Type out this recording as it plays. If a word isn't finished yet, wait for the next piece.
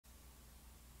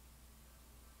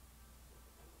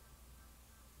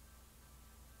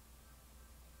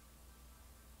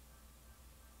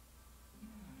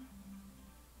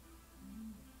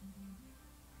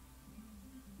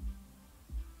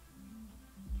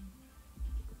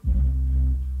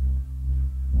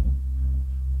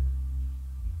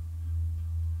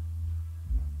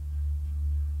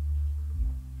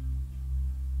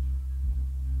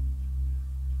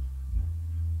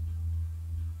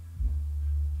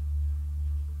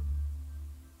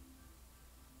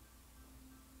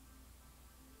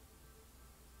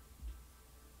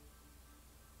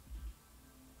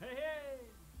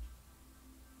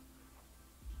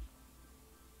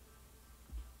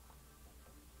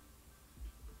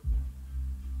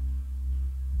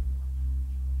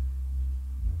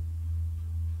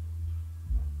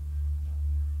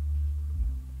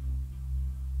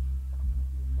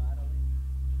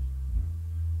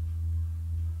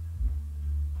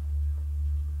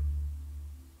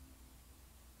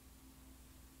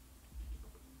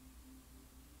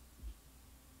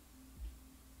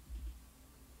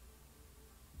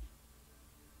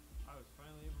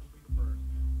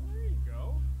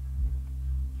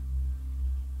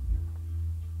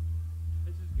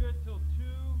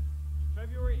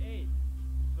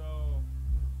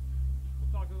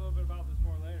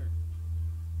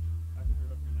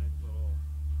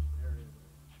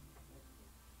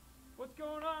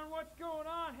what's going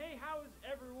on? Hey, how is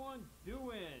everyone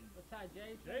doing? What's up,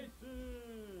 Jason?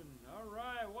 Jason!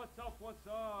 Alright, what's up, what's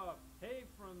up? Hey,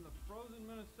 from the frozen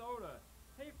Minnesota.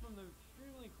 Hey, from the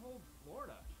extremely cold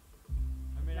Florida.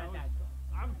 I mean, Not that cold.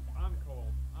 I'm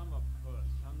cold. I'm a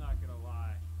puss. I'm not gonna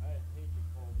lie. I hate the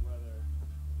cold weather.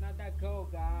 It's not that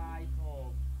cold, guys.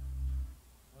 Cold.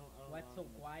 What's so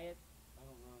quiet? I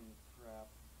don't run this crap.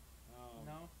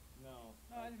 No? No.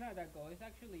 No, it's not that cold. It's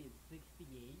actually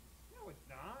 68. No, it's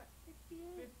not.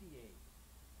 68? 58.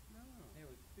 No. It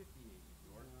was 58, you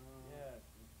dork. No. Yes,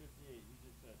 it was 58. You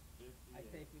just said 58. I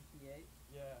say 58?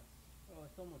 Yes. Oh,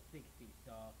 it's almost 60,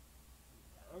 so...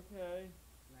 Okay.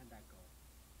 Not that cold.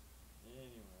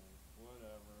 Anyway,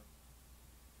 whatever.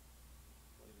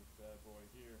 Play this bad boy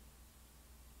here.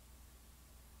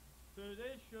 So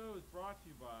today's show is brought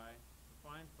to you by the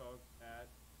fine folks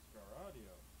at Skar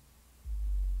Audio.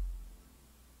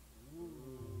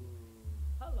 Ooh.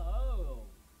 Hello.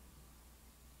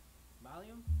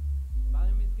 Volume?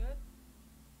 Volume is good?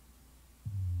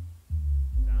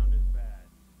 Sound is bad.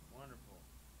 Wonderful.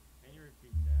 Can you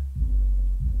repeat that?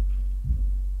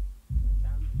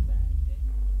 Sound is bad, okay?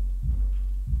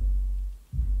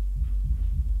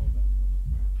 Hold that.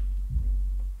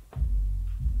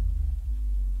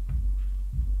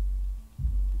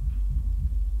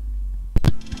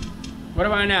 What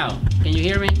about now? Can you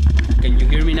hear me? Can you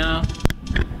hear me now?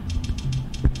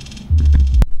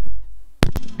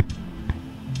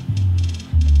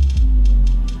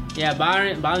 Yeah,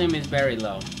 volume is very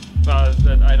low.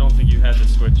 I don't think you had to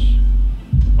switch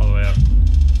all the way up.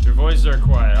 Your voices are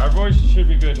quiet. Our voices should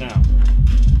be good now.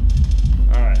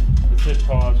 Alright, let's hit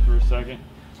pause for a second.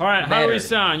 Alright, how do we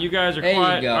sound? You guys are there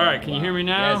quiet. You go. Alright, can you hear me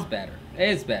now? That's better.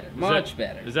 It's better. Much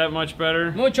better. Is that much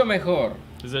better? Mucho mejor.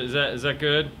 Is that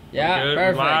good? Yeah, good?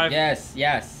 perfect. Live?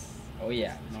 Yes. Oh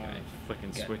yeah.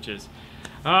 Flicking Good. switches.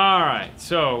 Alright,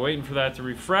 so waiting for that to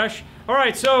refresh.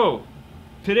 Alright, so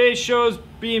today's show is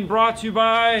being brought to you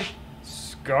by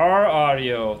Skar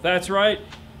Audio. That's right.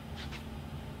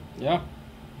 Yeah.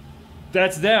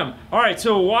 That's them. Alright,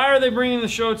 so why are they bringing the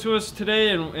show to us today,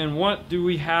 and what do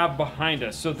we have behind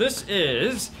us? So this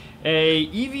is a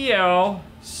EVL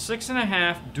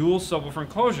 6.5 dual subwoofer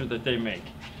enclosure that they make.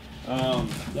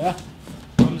 Yeah.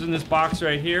 Comes in this box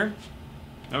right here.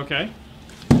 Okay.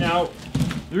 Now,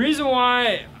 the reason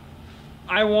why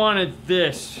I wanted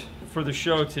this for the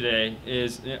show today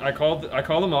is I called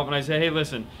them up and I said, hey,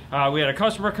 listen, we had a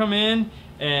customer come in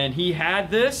and he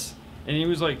had this and he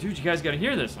was like, dude, you guys got to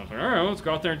hear this. I was like, all right, let's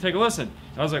go out there and take a listen.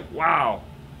 And I was like, wow.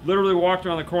 Literally walked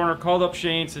around the corner, called up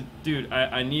Shane, said, dude,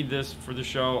 I need this for the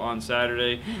show on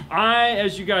Saturday. I,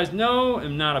 as you guys know,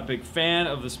 am not a big fan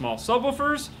of the small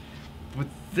subwoofers, but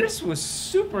this was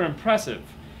super impressive.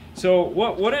 So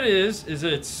what it is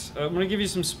it's, I'm going to give you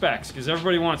some specs, because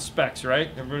everybody wants specs, right?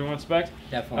 Everybody wants specs?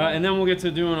 Definitely. And then we'll get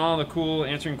to doing all the cool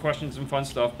answering questions and fun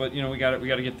stuff, but you know, we got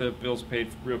to get the bills paid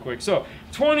real quick. So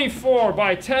 24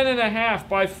 by 10.5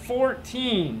 by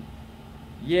 14.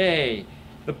 Yay.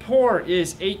 The port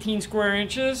is 18 square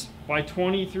inches by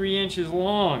 23 inches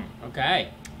long. Okay.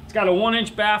 It's got a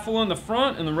 1-inch baffle in the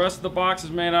front, and the rest of the box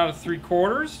is made out of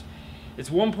 3/4. It's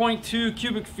 1.2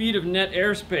 cubic feet of net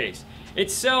airspace. It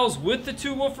sells with the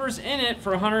 2 woofers in it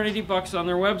for $180 on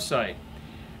their website.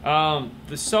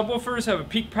 The subwoofers have a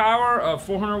peak power of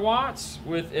 400 watts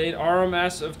with an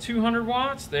RMS of 200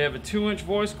 watts. They have a 2-inch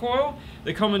voice coil.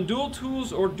 They come in dual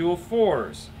 2s or dual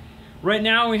 4s. Right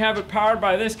now we have it powered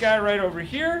by this guy right over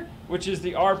here, which is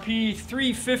the RP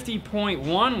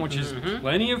 350.1, which is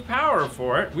plenty of power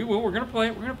for it. We're gonna play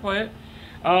it.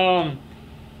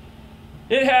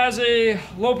 It has a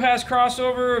low-pass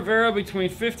crossover, vary between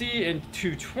 50 and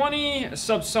 220, a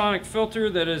subsonic filter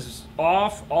that is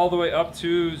off all the way up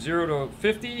to 0 to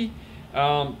 50.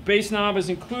 Bass knob is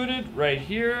included right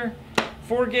here.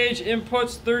 4-gauge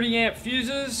inputs, 30-amp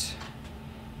fuses.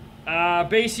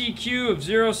 Bass EQ of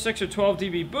 0, 6, or 12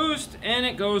 dB boost, and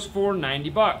it goes for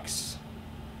 $90.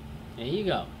 There you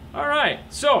go. All right,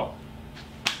 so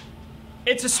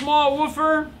it's a small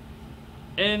woofer.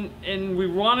 And we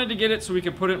wanted to get it so we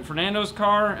could put it in Fernando's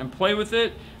car and play with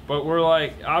it, but we're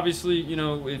like, obviously, you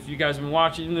know, if you guys have been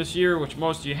watching this year, which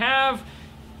most of you have,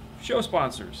 show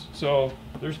sponsors. So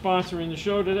they're sponsoring the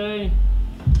show today.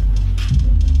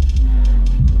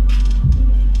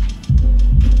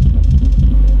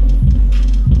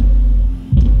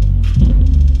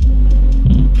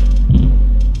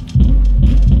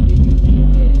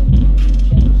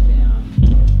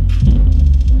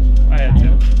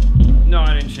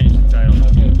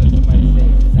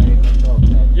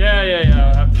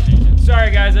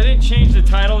 Sorry guys, I didn't change the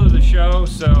title of the show,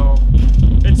 so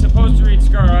it's supposed to read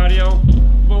Skar Audio,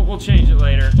 but we'll change it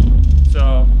later.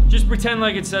 So just pretend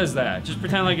like it says that. Just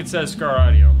pretend like it says Skar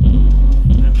Audio.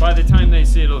 And by the time they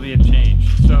see it, it'll be a change.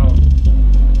 So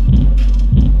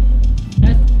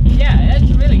yeah,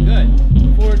 that's really good.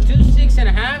 For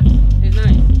 2.5, it's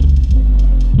nice.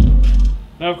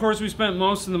 now, of course, we spent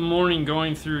most of the morning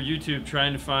going through YouTube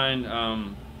trying to find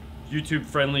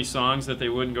YouTube-friendly songs that they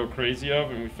wouldn't go crazy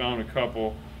of, and we found a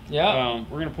couple. Yeah.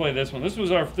 We're gonna play this one. This is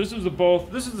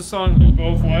the song we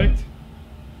both liked.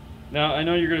 Now, I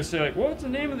know you're gonna say like, what's the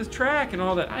name of this track and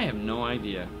all that. I have no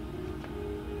idea.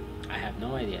 I have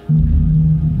no idea.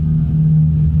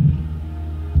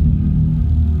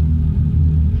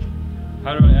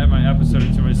 How do I add my episode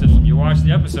into my system? You watch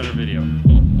the episode video.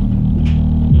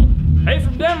 Hey,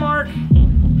 from Denmark!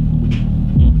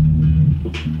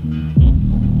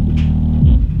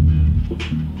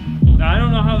 Now, I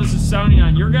don't know how this is sounding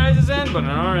on your guys' end, but on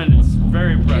our end, it's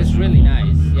very impressive. It's really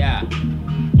nice, yeah.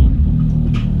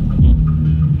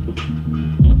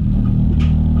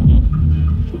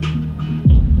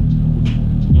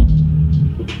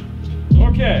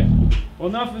 Okay, well,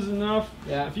 enough is enough.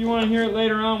 Yeah. If you want to hear it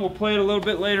later on, we'll play it a little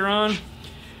bit later on.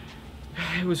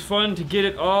 It was fun to get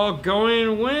it all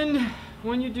going.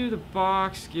 When you do the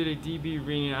box, get a dB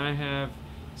reading. I have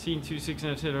seen 2.6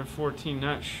 and I've hit 14.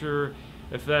 Not sure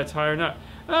if that's high or not.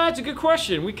 That's a good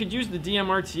question. We could use the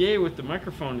DMRTA with the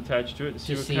microphone attached to it and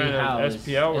see what kind of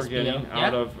SPL we're getting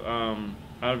out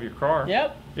of your car.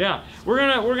 Yep. Yeah, we're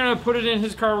gonna put it in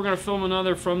his car. We're gonna film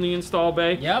another from the install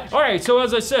bay. Yep. All right. So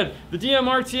as I said, the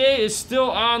DMRTA is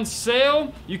still on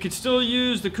sale. You could still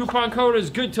use the coupon code. Is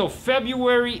good till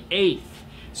February 8th.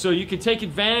 So you can take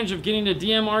advantage of getting the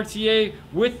DMRTA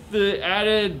with the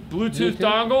added Bluetooth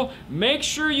dongle. Make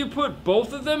sure you put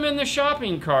both of them in the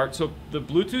shopping cart. So the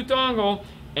Bluetooth dongle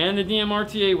and the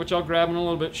DMRTA, which I'll grab in a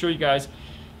little bit, show you guys.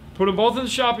 Put them both in the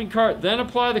shopping cart, then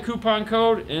apply the coupon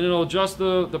code, and it'll adjust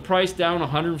the price down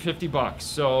 150 bucks.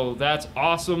 So that's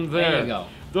awesome there. There you go.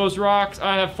 Those rocks,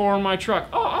 I have 4 in my truck.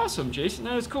 Oh, awesome, Jason.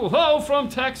 That is cool. Hello from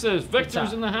Texas.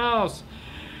 Victor's in the house.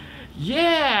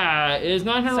 Yeah, is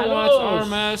 900 watts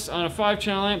RMS on a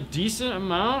 5-channel amp decent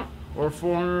amount, or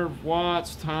 400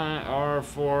 watts or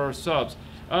for subs?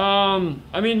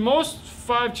 I mean, most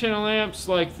 5-channel amps,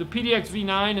 like the PDX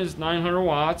V9 is 900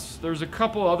 watts. There's a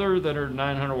couple other that are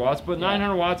 900 watts, but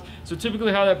 900 watts. So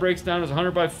typically how that breaks down is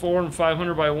 100 by 4 and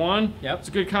 500 by 1. Yep. It's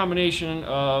a good combination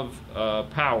of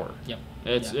power. Yep.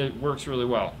 It works really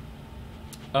well.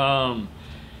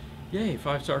 Yay,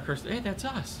 5-star curse. Hey, that's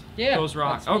us. Yeah. Those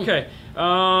rock. That's me. Okay.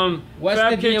 What's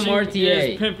Fab the Kitchen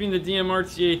DMRTA? is pimping the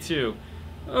DMRTA too.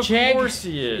 Of Check, course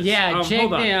he is. Yeah, check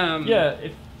hold on.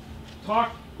 the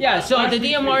Talk. Yeah, so the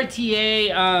week,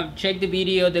 DMRTA, check the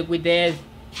video that we did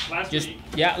last week.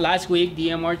 Yeah, last week,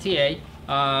 DMRTA.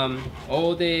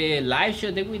 All the live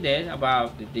show that we did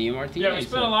about the DMRTA. Yeah, we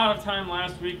spent a lot of time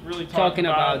last week really talking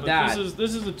about that.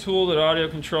 This is a tool that Audio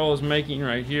Control is making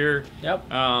right here.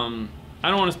 Yep. I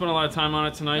don't want to spend a lot of time on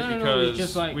it tonight because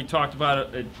just like, we talked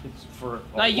about it. It's for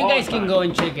a like you long guys time. can go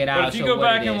and check it out. But if you go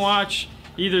back and watch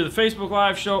either the Facebook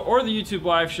live show or the YouTube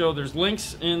live show, there's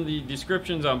links in the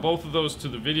descriptions on both of those to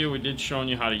the video we did showing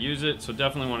you how to use it. So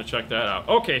definitely want to check that out.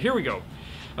 Okay, here we go.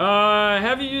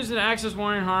 Have you used an access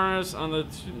wiring harness on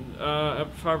the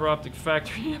fiber optic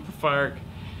factory amplifier?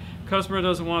 Customer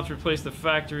doesn't want to replace the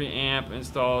factory amp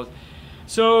installed.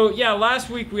 So yeah, last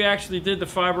week we actually did the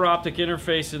fiber optic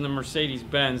interface in the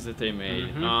Mercedes-Benz that they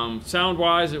made.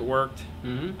 Sound-wise, it worked.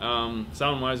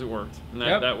 Sound-wise, it worked, and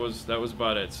that was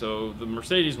about it. So the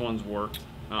Mercedes ones worked.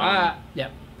 Yeah,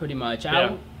 pretty much.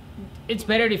 Yeah. It's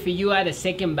better if you add a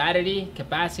second battery.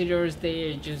 Capacitors,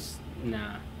 they just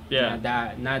not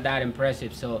that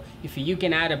impressive. So if you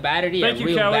can add a battery, a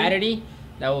real battery,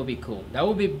 that would be cool. That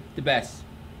would be the best.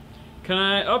 Can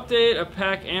I update a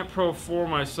PAC Amp Pro for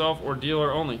myself or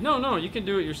dealer only? No, you can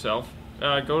do it yourself.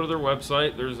 Go to their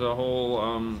website. There's a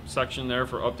whole section there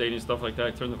for updating stuff like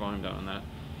that. Turn the volume down on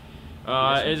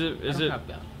that. Is it?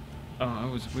 Oh,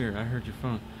 it was weird. I heard your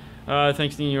phone.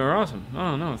 Thanks, Dean. You are awesome.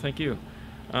 Oh no, thank you.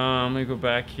 Let me go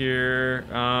back here.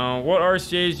 What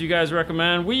RCAs do you guys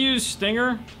recommend? We use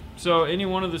Stinger, so any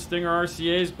one of the Stinger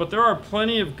RCAs, but there are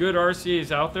plenty of good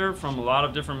RCAs out there from a lot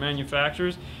of different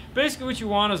manufacturers. Basically what you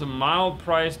want is a mild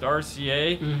priced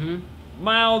RCA.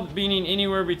 Mild meaning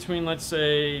anywhere between, let's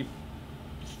say,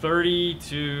 30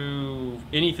 to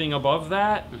anything above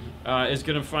that is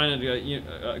going to find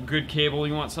a good cable.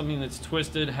 You want something that's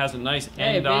twisted, has a nice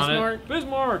end on it.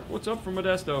 Bismarck, what's up from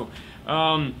Modesto?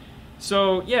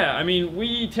 So yeah, I mean,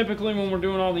 we typically, when we're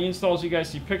doing all the installs you guys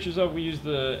see pictures of, we use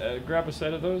the grab a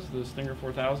set of those, the Stinger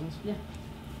 4000s. Yeah.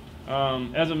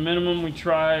 As a minimum, we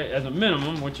try, as a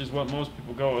minimum, which is what most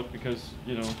people go with because,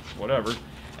 you know, whatever.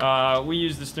 We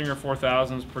use the Stinger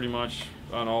 4000s pretty much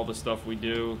on all the stuff we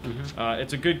do.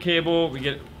 It's a good cable. We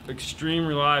get extreme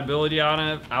reliability out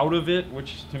of it,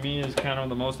 which to me is kind of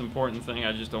the most important thing.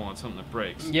 I just don't want something that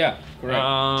breaks. Yeah, correct.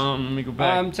 Let me go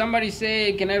back. Somebody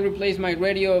say, can I replace my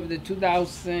radio of the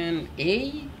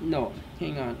 2008? No,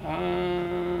 hang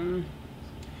on.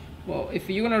 Well, if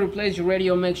you're gonna replace your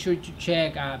radio, make sure to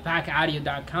check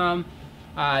packaudio.com.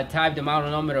 Type the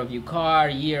model number of your car,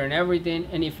 year, and everything.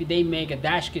 And if they make a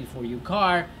dash kit for your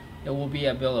car, it will be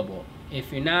available.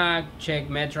 If you're not, check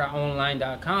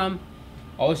metraonline.com.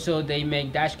 Also, they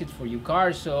make dash kits for your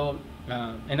car, so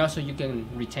and also you can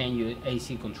retain your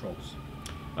AC controls.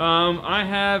 I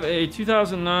have a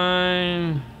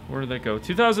 2009. Where did that go?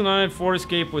 2009 Ford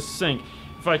Escape with sync.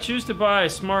 If I choose to buy a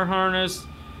smart harness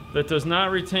that does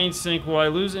not retain sync, will I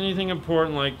lose anything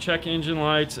important like check engine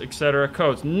lights, etc.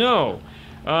 codes? No.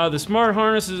 The smart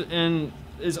harness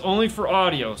is only for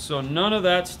audio, so none of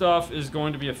that stuff is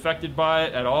going to be affected by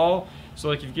it at all. So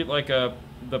like if you get like the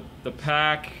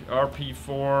pack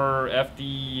RP4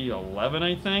 FD11,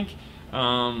 I think,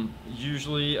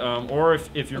 usually, or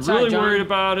if you're really worried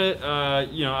about it,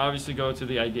 you know, obviously go to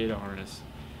the iData harness.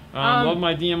 Love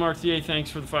my DMRTA. Thanks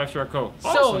for the 5-star code. So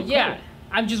awesome, yeah, cool.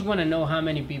 I just want to know how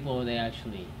many people they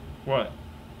actually bought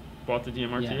the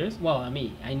DMRTAs. Yeah. Well, I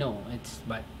mean, I know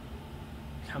but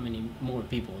how many more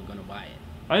people are gonna buy it?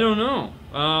 I don't know.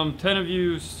 10 of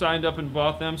you signed up and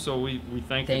bought them, so we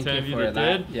thank the 10 of you that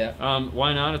did. Yeah.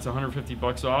 Why not? It's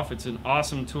 $150 off. It's an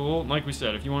awesome tool. Like we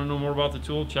said, if you want to know more about the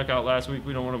tool, check out last week.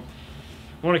 We don't want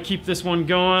to keep this one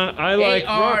going. I like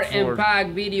AR Impact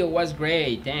video was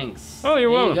great. Thanks. Oh, you're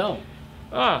welcome. There you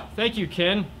go. Thank you,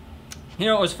 Ken. You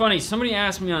know, it was funny. Somebody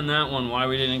asked me on that one why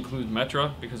we didn't include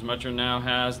Metra, because Metra now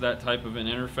has that type of an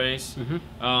interface.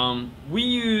 We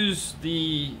use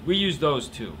those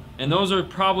two, and those are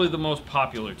probably the most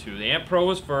popular two. The Amp Pro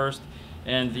was first,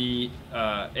 and the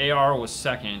AR was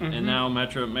second, and now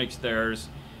Metra makes theirs.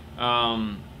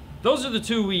 Those are the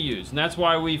two we use, and that's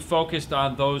why we focused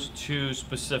on those two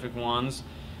specific ones.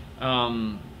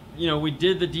 You know, we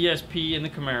did the DSP in the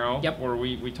Camaro, where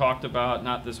we talked about,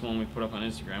 not this one we put up on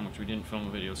Instagram, which we didn't film a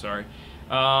video, sorry.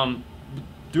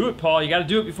 Do it, Paul. You got to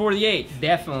do it before the 8th.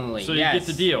 Definitely, so you get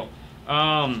the deal.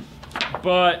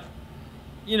 But,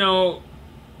 you know,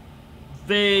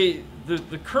 the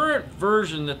current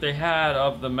version that they had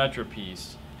of the Metra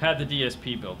piece had the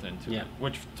DSP built into it,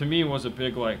 which to me was a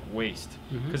big like waste,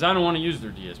 because I don't want to use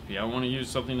their DSP. I want to use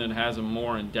something that has a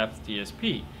more in-depth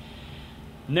DSP.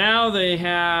 Now they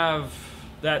have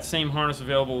that same harness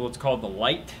available. It's called the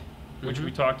Lite, which we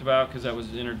talked about because that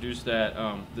was introduced at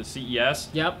the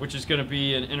CES, which is going to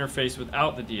be an interface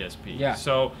without the DSP.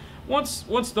 So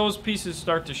once those pieces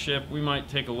start to ship, we might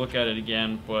take a look at it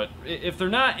again. But if they're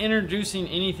not introducing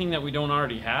anything that we don't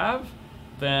already have,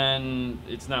 then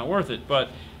it's not worth it. But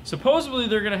supposedly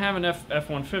they're going to have an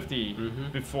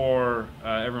F-150 before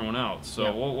everyone else,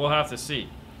 so we'll have to see.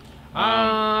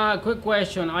 Quick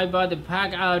question. I bought the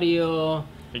Pack Audio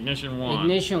Ignition 1.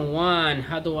 Ignition 1.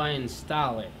 How do I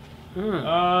install it?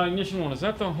 Ignition 1. Is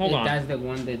that the? Hold on. That's the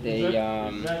one that they. Is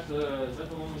that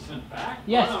the one we sent back?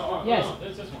 Yes. Yes. No,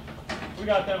 it's this one. We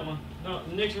got that one. No,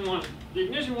 Ignition 1. The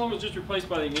Ignition 1 was just replaced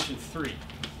by the Ignition 3.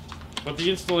 But the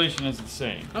installation is the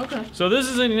same. Okay. So this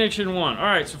is Ignition 1. All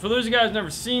right, so for those of you guys who've never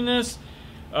seen this,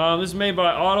 this is made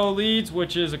by Auto Leads,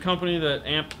 which is a company that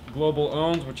Amp Global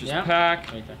owns, which is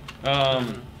PAC. Right there.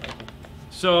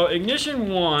 So Ignition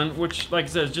 1, which, like I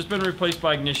said, has just been replaced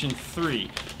by Ignition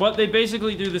 3. But they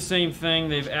basically do the same thing.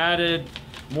 They've added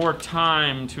more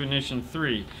time to Ignition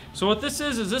 3. So what this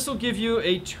is this will give you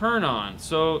a turn-on.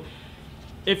 So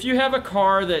if you have a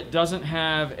car that doesn't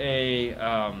have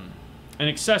an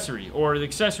accessory, or the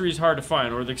accessory is hard to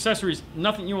find, or the accessory is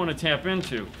nothing you want to tap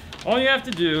into, all you have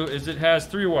to do is it has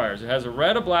 3 wires. It has a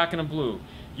red, a black, and a blue.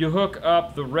 You hook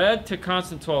up the red to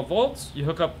constant 12 volts, you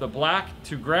hook up the black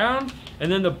to ground,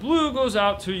 and then the blue goes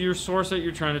out to your source that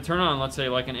you're trying to turn on, let's say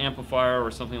like an amplifier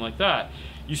or something like that.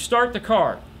 You start the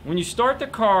car. When you start the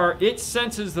car, it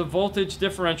senses the voltage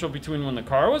differential between when the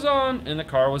car was on and the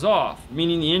car was off,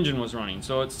 meaning the engine was running.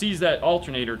 So it sees that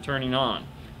alternator turning on,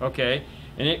 okay?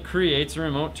 And it creates a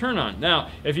remote turn on. Now,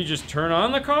 if you just turn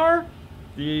on the car,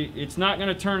 it's not going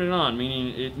to turn it on,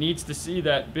 meaning it needs to see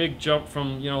that big jump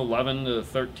from 11 to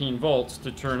 13 volts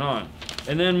to turn on.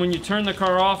 And then when you turn the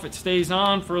car off, it stays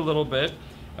on for a little bit.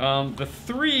 The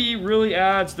 3 really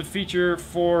adds the feature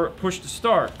for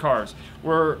push-to-start cars,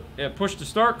 where a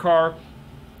push-to-start car,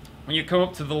 when you come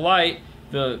up to the light,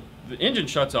 the engine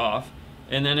shuts off,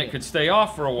 and then it could stay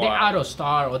off for a while. The auto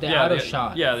start or the auto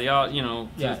shut. Yeah,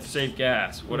 to save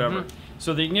gas, whatever.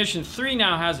 So the Ignition 3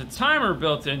 now has a timer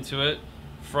built into it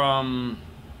from,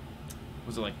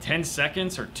 was it like 10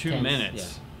 seconds or 2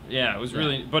 minutes? Yeah, it was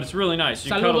really, but it's really nice.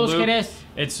 You cut a loop,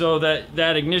 it's so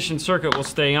that ignition circuit will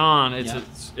stay on.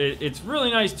 It's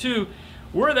really nice too.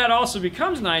 Where that also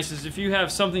becomes nice is if you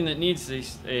have something that needs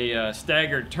a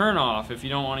staggered turn off, if you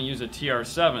don't want to use a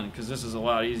TR7, because this is a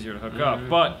lot easier to hook up.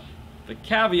 But the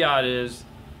caveat is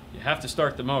you have to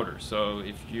start the motor. So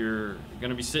if you're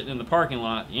going to be sitting in the parking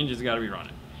lot, the engine's got to be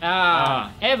running.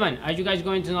 Evan, are you guys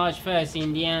going to Knowledge Fest,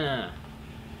 Indiana?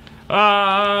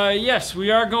 Yes,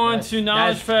 we are going to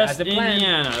Knowledge Fest,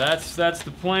 Indiana. That's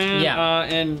the plan. Yeah.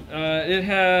 And it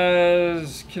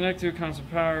has connected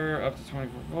constant power up to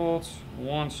 24 volts.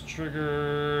 Once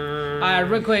trigger.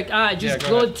 Real quick, just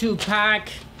go to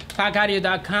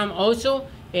packaudio.com also,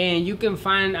 and you can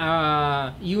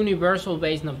find universal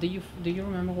bass knob. Do you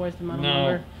remember what's the model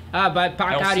number? But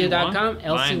packaudio.com,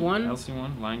 LC1.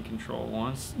 LC1, line control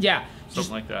 1. Yeah,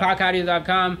 something like that.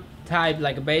 Packaudio.com, type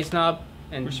like a bass knob,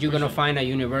 and you're gonna find a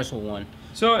universal one.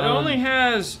 So it only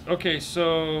has,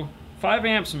 so 5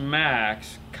 amps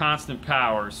max, constant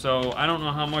power. So I don't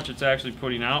know how much it's actually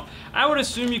putting out. I would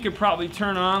assume you could probably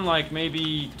turn on like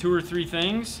maybe 2 or 3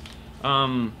 things.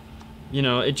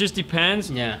 It just depends.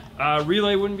 Yeah.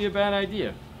 Relay wouldn't be a bad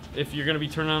idea if you're going to be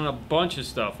turning on a bunch of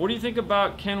stuff. What do you think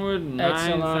about Kenwood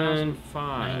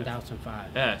 9005? 9005.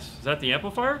 Yes. Is that the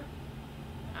amplifier?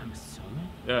 I'm assuming.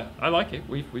 Yeah, I like it.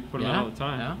 We put them out all the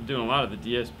time. Yeah. I'm doing a lot of the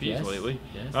DSPs lately.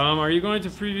 Yes. Are you going to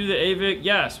preview the AVIC?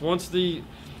 Yes.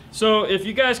 So if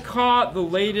you guys caught the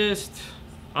latest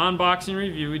unboxing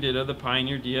review we did of the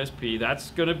Pioneer DSP,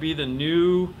 that's going to be the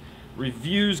new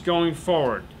reviews going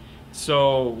forward.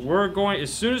 So we're going,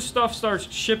 as soon as stuff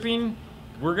starts shipping,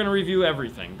 we're going to review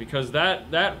everything, because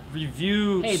that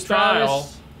review style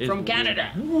is from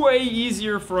Canada. Way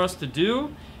easier for us to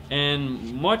do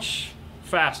and much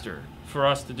faster for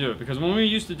us to do it. Because when we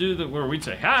used to do where we'd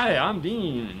say, "Hi, I'm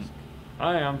Dean," and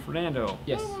 "Hi, I'm Fernando."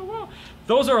 Yes.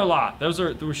 Those are a lot.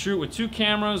 We shoot with 2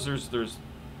 cameras. It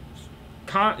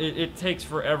takes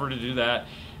forever to do that.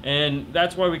 And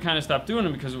that's why we kind of stopped doing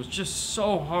them, because it was just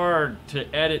so hard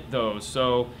to edit those.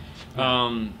 So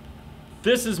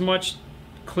this is much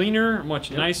cleaner,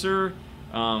 much nicer,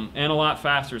 and a lot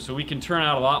faster. So we can turn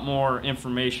out a lot more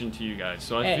information to you guys.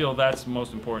 So I feel that's the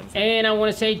most important thing. And I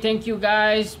want to say thank you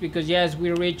guys, because yes,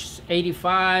 we reached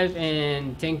 85,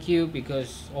 and thank you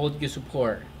because all your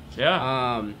support.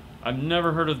 Yeah. I've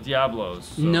never heard of Diablos.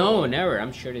 So no, never.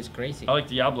 I'm sure it's crazy. I like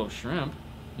Diablo shrimp.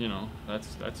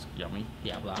 That's yummy.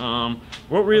 Diablo.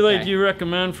 What relay do you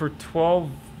recommend for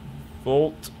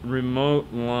 12-volt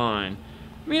remote line?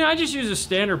 I mean, I just use a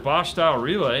standard Bosch style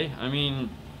relay. I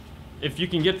mean, if you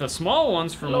can get the small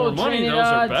ones for more money, those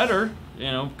are better.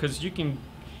 Because you can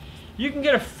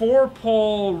get a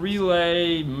 4-pole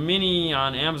relay mini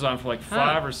on Amazon for like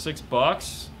 $5 or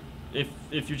 $6.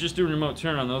 If you're just doing remote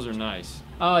turn on, those are nice.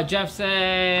 Oh, Jeff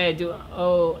said,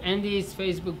 Andy's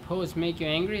Facebook post make you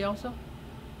angry also?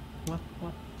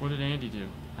 What did Andy do?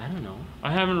 I don't know.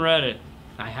 I haven't read it.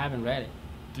 I haven't read it.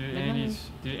 Did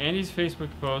Andy's Facebook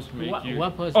post make you...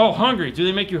 What post? Oh, hungry. Do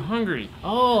they make you hungry?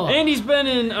 Oh. Andy's been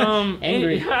in...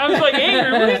 angry. I was like,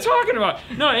 angry? What are you talking about?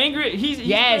 No, angry... He's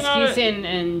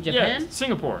in Japan? Yeah,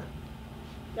 Singapore.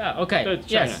 Yeah, okay.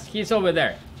 Yes, he's over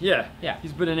there. Yeah. Yeah.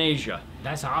 He's been in Asia.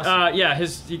 That's awesome.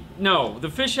 The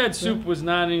fish head soup was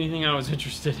not anything I was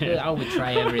interested in. I would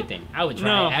try everything.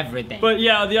 Everything. But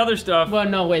yeah, the other stuff. Well,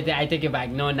 no, wait, I take it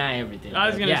back. No, not everything. I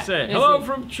was going to say, hello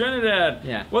from Trinidad.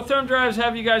 Yeah. What thumb drives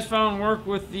have you guys found work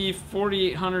with the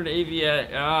 4800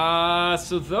 AV?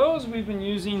 So those we've been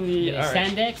using the...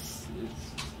 Sandex?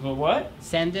 The what?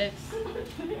 Sandex?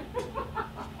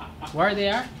 Where they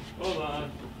are? Hold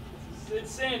on.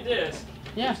 It's SanDisk.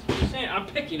 Yeah. I'm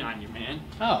picking on you, man.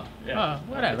 Oh. Yeah.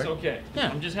 Whatever. It's okay. Yeah.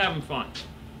 I'm just having fun.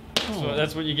 Oh. So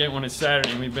that's what you get when it's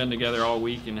Saturday, and we've been together all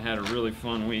week and had a really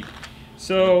fun week.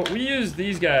 So we use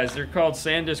these guys. They're called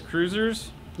SanDisk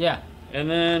Cruisers. Yeah. And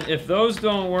then if those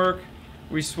don't work,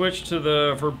 we switch to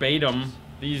the Verbatim.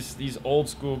 These old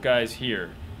school guys here.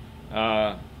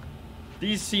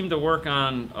 These seem to work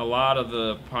on a lot of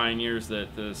the Pioneers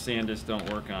that the SanDisk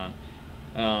don't work on.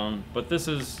 But this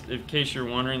is, in case you're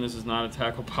wondering, this is not a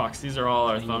tackle box. These are all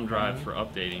our thumb drives for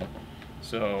updating.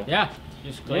 So yeah,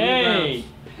 just yay!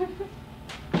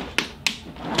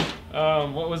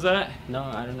 What was that? No,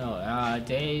 I don't know.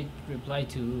 They replied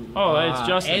to it's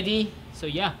Justin. Eddie. So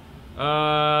yeah.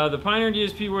 The Pioneer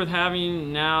DSP worth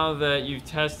having now that you've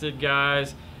tested,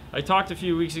 guys. I talked a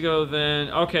few weeks ago.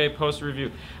 Then okay, post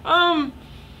review.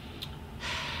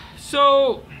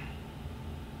 So,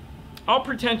 all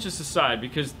pretentious aside,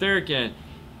 because there again,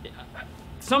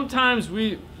 sometimes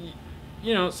I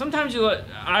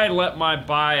let my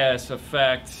bias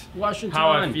affect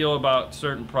how I feel about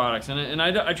certain products, and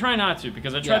I try not to,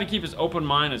 because I try to keep as open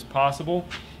mind as possible.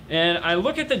 And I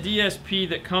look at the DSP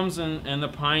that comes in the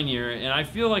Pioneer, and I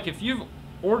feel like if you've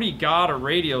already got a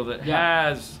radio that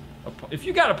has, if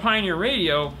you got a Pioneer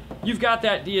radio, you've got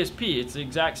that DSP. It's the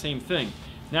exact same thing.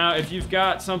 Now, if you've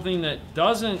got something that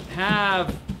doesn't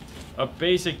have a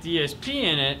basic DSP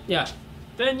in it,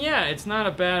 then it's not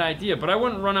a bad idea. But I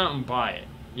wouldn't run out and buy it.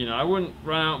 You know, I wouldn't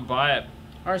run out and buy it,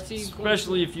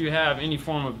 especially if you have any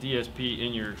form of DSP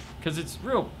in your, because it's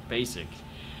real basic.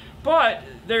 But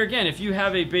there again, if you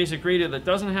have a basic radio that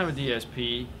doesn't have a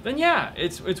DSP, then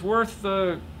it's worth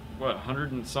the what,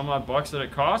 100 and some odd bucks that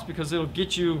it costs, because it'll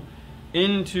get you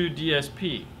into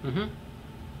DSP.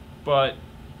 But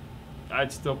I'd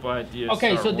still buy a DSR.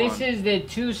 Okay, so this is the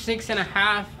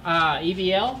 2.6.5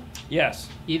 EVL? Yes.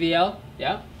 EVL,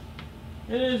 yeah.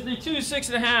 It is the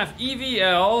 2.6.5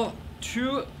 EVL.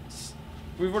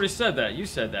 We've already said that. You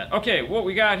said that. Okay, what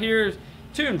we got here is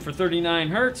tuned for 39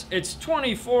 hertz. It's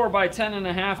 24 by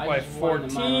 10.5 by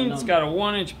 14. It's got a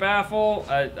 1-inch baffle.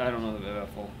 I don't know the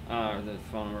baffle or the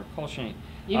phone number. Call Shane.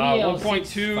 EVL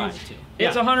 1.2.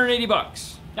 It's 180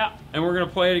 bucks. Yeah. And we're gonna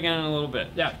play it again in a little bit.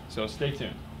 Yeah. So stay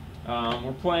tuned.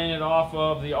 We're playing it off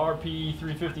of the RP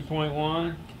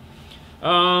 350.1.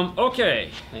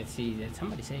 Okay. Let's see. Did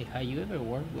somebody say, have you ever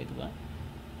worked with what?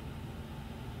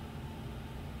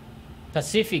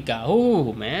 Pacifica.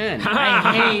 Oh, man.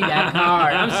 I hate that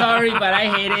car. I'm sorry, but I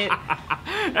hate it.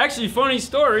 Actually, funny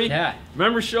story. Yeah.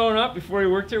 Remember showing up before you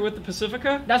worked here with the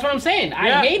Pacifica? That's what I'm saying.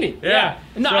 I hate it. Yeah.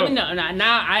 No, so, I mean, no,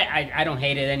 now I don't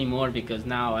hate it anymore, because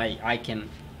now I can...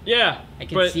 Yeah, I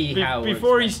can see how it works.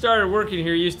 Before he started working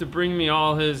here, he used to bring me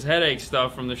all his headache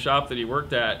stuff from the shop that he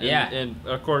worked at. And, and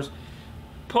of course,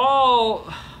 Paul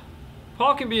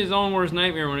can be his own worst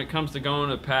nightmare when it comes to going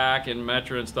to PAC and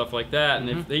Metro and stuff like that. And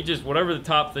if they just, whatever the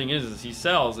top thing is he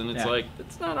sells. And it's like,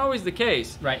 it's not always the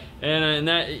case. Right. And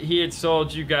that he had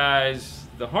sold you guys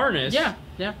the harness. Yeah,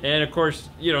 yeah. And of course,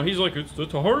 you know, he's like, it's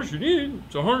a harness you need.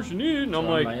 It's a harness you need. And I'm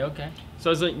like, okay. So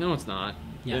I was like, no, it's not.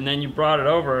 Yeah. And then you brought it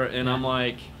over, and I'm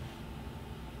like,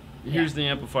 here's the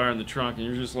amplifier in the trunk, and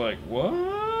you're just like, what?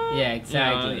 Yeah,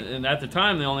 exactly. You know, and at the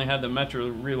time, they only had the Metro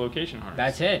relocation harness.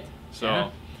 That's it.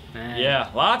 So,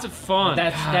 lots of fun.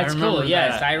 That's cool.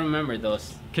 Yes, I remember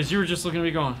those. Because you were just looking at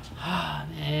me going,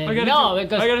 man. I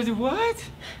gotta do what?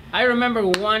 I remember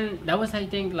one, that was, I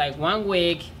think, like 1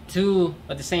 week, 2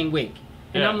 of the same week.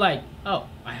 And I'm like, oh,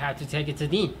 I have to take it to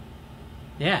Dean.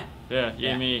 Yeah.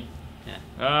 Yeah, me.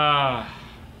 Yeah.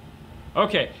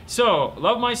 Okay, so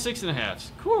love my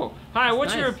 6.5s. Cool. Hi,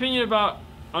 what's your opinion about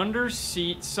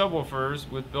under-seat subwoofers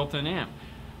with built-in amp?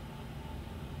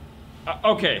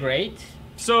 Okay. Great.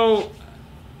 So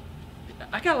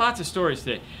I got lots of stories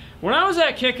today. When I was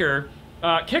at Kicker,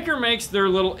 Kicker makes their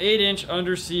little 8-inch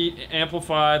under-seat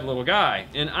amplified little guy,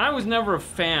 and I was never a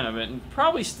fan of it, and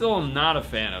probably still am not a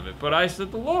fan of it. But I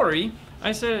said to Lori,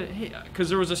 I said, hey, because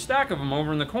there was a stack of them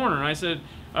over in the corner, and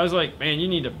I was like, man, you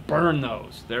need to burn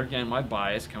those. There again, my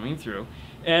bias coming through.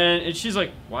 And she's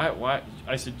like, why?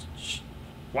 I said,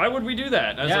 why would we do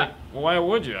that? And I was like, well, why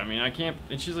would you? I mean, I can't.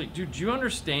 And she's like, dude, do you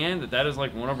understand that is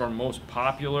like one of our most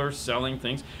popular selling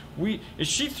things?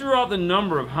 She threw out the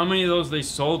number of how many of those they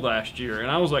sold last year. And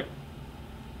I was like,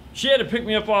 she had to pick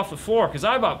me up off the floor because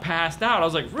I about passed out. I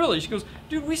was like, really? She goes,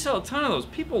 dude, we sell a ton of those.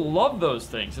 People love those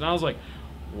things. And I was like,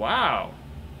 wow.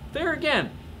 There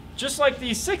again, just like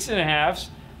these 6.5s,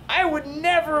 I would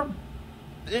never,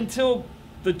 until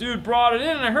the dude brought it in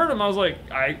and I heard him, I was like,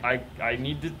 I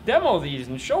need to demo these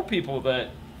and show people that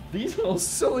these little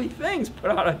silly things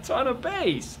put out a ton of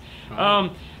bass.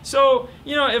 So,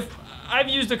 you know, if I've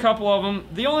used a couple of them,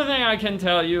 the only thing I can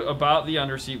tell you about the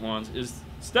underseat ones is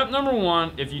step number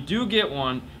 1, if you do get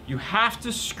one, you have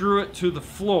to screw it to the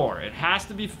floor. It has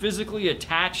to be physically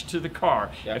attached to the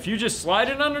car. Yep. If you just slide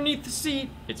it underneath the seat,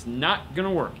 it's not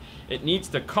gonna work. It needs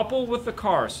to couple with the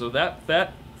car, so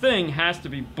that thing has to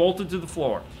be bolted to the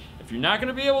floor. If you're not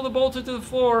gonna be able to bolt it to the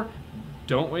floor,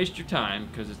 don't waste your time,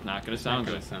 because it's not gonna sound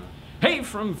good. Hey,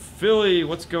 from Philly,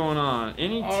 what's going on?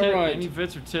 Any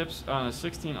bits or tips on a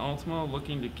 16 Ultima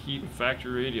looking to keep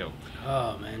factory radio?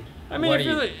 Oh man. I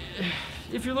mean,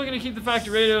 if you're looking to keep the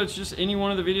factory radio, it's just any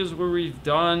one of the videos where we've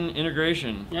done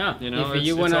integration. Yeah. You know,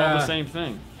 it's all the same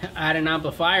thing. Add an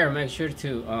amplifier, make sure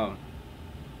to,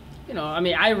 you know, I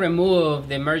mean, I remove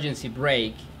the emergency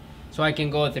brake so I can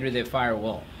go through the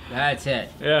firewall. That's it.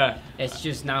 Yeah. It's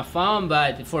just not fun,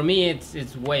 but for me,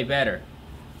 it's way better.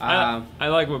 I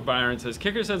like what Byron says.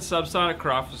 Kicker said subsonic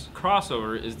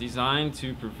crossover is designed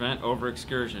to prevent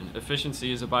over-excursion.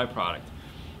 Efficiency is a byproduct.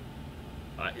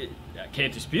 I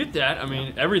can't dispute that. I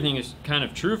mean, everything is kind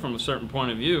of true from a certain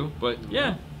point of view, but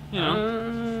yeah, you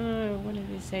know. What did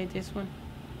it say, this one?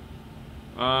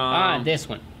 This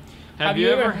one. Have you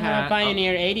ever had a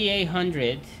Pioneer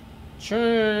 8800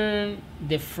 turn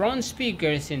the front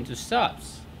speakers into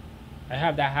subs? I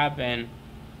have that happen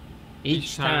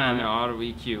each time. On the auto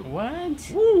EQ.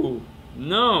 What? Woo!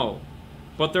 No.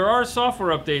 But there are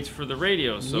software updates for the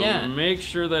radio, so make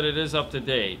sure that it is up to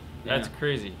date. That's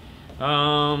crazy.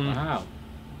 Wow.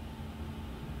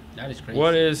 That is crazy.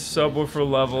 What is subwoofer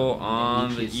level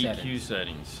on the EQ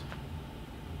settings?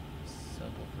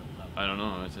 Subwoofer level. I don't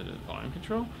know. Is it a volume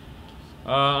control?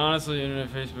 Honestly, internet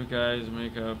Facebook guys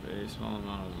make up a small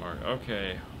amount of the market.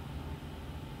 Okay.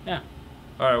 Yeah.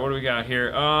 Alright, what do we got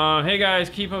here? Hey guys,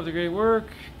 keep up the great work.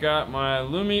 Got my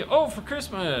Lumi. Oh, for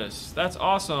Christmas. That's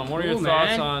awesome. What are your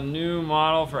thoughts on new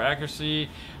model for accuracy?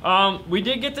 We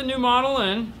did get the new model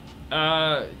in.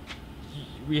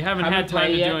 We haven't had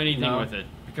time to do anything with it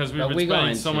because we've been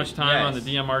spending so much time on the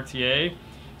DMRTA.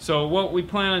 So what we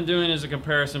plan on doing is a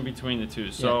comparison between the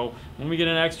two. So when we get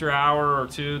an extra hour or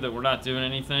two that we're not doing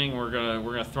anything, we're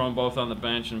gonna throw them both on the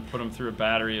bench and put them through a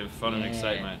battery of fun and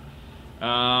excitement.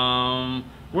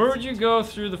 Where would you go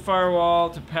through the firewall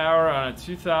to power on a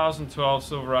 2012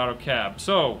 Silverado cab?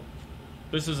 So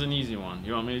this is an easy one.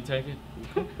 You want me to take it?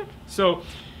 So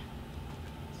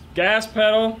gas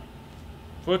pedal,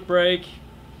 foot brake,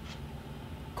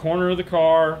 corner of the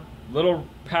car, little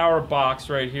power box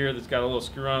right here that's got a little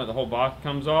screw on it, the whole box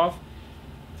comes off.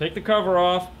 Take the cover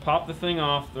off, pop the thing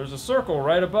off. There's a circle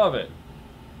right above it.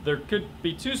 There could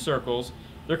be two circles.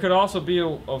 There could also be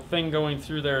a thing going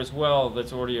through there as well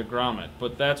that's already a grommet,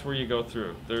 but that's where you go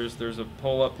through. There's a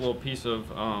pull-up little piece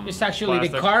of it's actually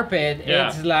plastic. The carpet. Yeah.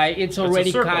 It's like it's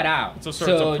already cut out. It's a so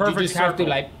it's a perfect you just have to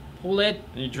like pull it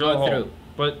and you drill go through.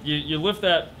 But you lift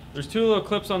that. There's two little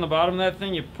clips on the bottom of that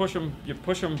thing. You push them. I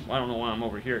don't know why I'm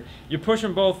over here. You push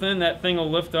them both in. That thing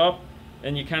will lift up,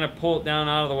 and you kind of pull it down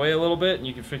out of the way a little bit, and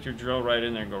you can fit your drill right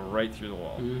in there and go right through the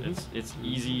wall. It's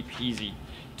easy peasy.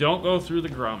 Don't go through the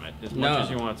grommet as much as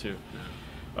you want to.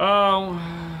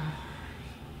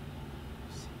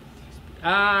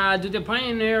 Do the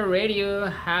Pioneer radio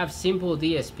have simple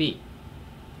DSP?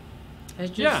 Do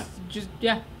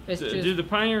the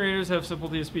Pioneer radios have simple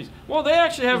DSPs? Well, they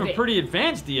actually have a pretty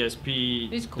advanced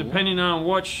DSP, cool. Depending on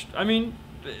which. I mean,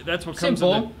 that's what comes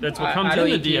in the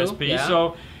DSP. Yeah.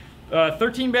 So,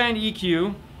 13-band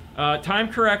EQ, time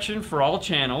correction for all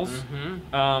channels,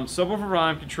 subwoofer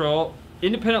volume control,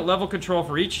 independent level control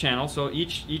for each channel. So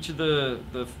each of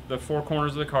the four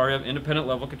corners of the car, you have independent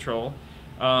level control.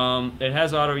 It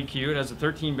has auto EQ. It has a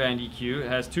 13-band EQ. It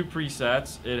has 2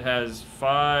 presets. It has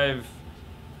 5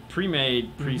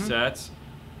 pre-made presets.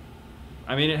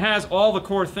 I mean, it has all the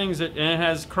core things and it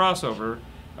has crossover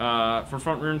for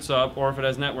front, rear, and sub, or if it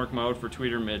has network mode for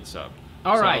tweeter, mid, sub.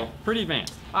 All right, pretty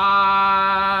advanced.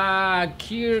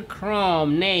 Kier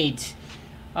Chrome, Nate.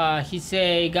 He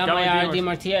say, got my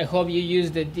DMRT. I hope you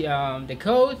use the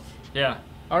code. Yeah.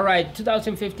 All right,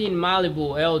 2015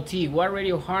 Malibu LT. What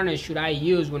radio harness should I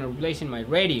use when replacing my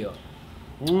radio?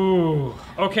 Ooh.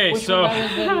 Okay, Which so one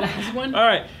was the last one? all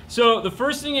right. So the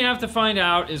first thing you have to find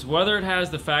out is whether it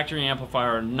has the factory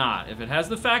amplifier or not. If it has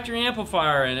the factory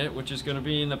amplifier in it, which is going to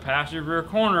be in the passenger rear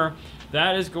corner,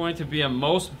 that is going to be a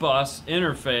most bus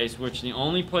interface, which the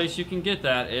only place you can get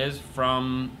that is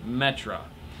from Metra.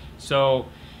 So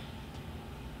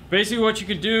basically what you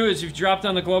could do is you've dropped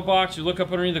down the glove box, you look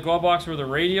up underneath the glove box where the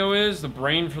radio is, the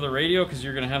brain for the radio, because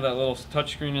you're going to have that little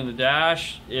touchscreen in the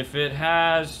dash. If it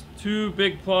has 2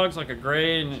 big plugs, like a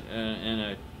gray and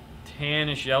a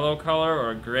tannish yellow color,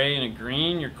 or a gray and a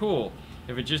green, you're cool.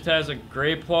 If it just has a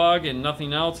gray plug and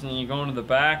nothing else, and then you go into the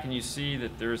back and you see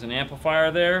that there's an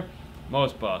amplifier there,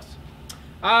 most bus.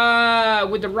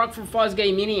 With the Rockford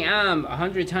Fosgate Mini Amp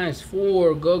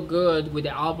 100x4, go good with the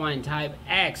Alpine Type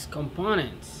X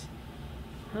components.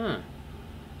 Huh.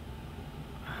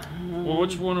 Well,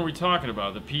 which one are we talking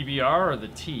about? The PBR or the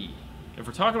T? If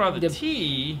we're talking about the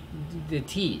T... The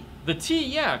T. The T,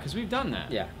 yeah, because we've done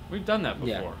that. Yeah. We've done that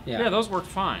before. Yeah, those worked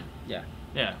fine. Yeah.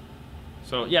 Yeah.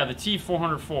 So, yeah, the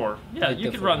T404. Yeah,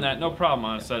 you could run that, no problem,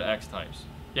 on a set of X types.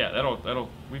 Yeah, that'll,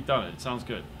 we've done it. It sounds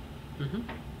good.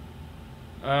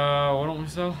 What don't we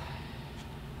sell?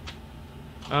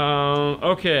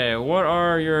 Okay, what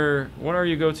are your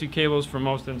go-to cables for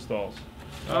most installs?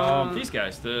 These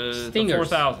guys, the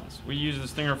 4000s. We use the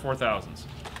Stinger 4000s.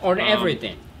 Or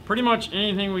everything. Pretty much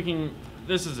anything we can.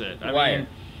 This is it. I mean,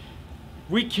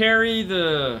 we carry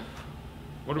the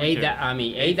What do we carry? I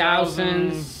mean,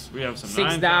 8,000s. We have some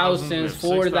 6,000s,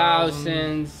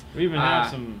 4,000s. We even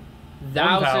have some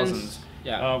thousands. 1,000s,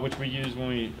 Yeah. which we use when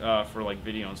we for like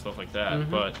video and stuff like that.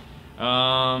 Mm-hmm. But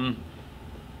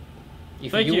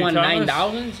if you want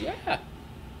 9,000s, yeah.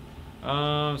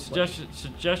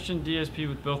 Suggestion DSP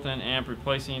with built-in amp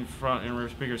replacing front and rear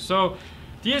speakers. So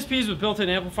DSPs with built-in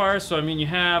amplifiers. So I mean, you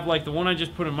have like the one I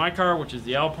just put in my car, which is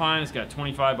the Alpine. It's got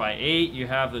 25 by 8. You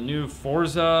have the new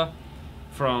Forza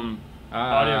from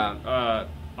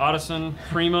Audison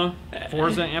Prima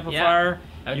Forza amplifier.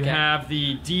 Yeah. Okay. You have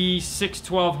the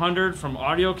D61200 from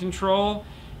Audio Control.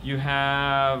 You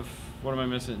have, what am I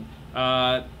missing?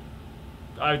 I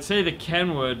would say the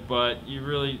Kenwood, but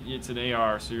it's an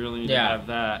AR, so you really need to have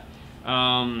that.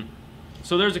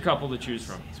 So there's a couple to choose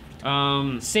from.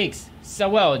 6. So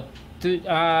well, 3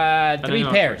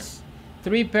 pairs.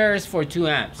 3 pairs for 2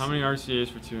 amps. How many RCAs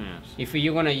for 2 amps? If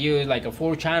you're gonna use like a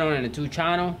 4-channel and a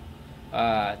 2-channel,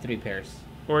 3 pairs.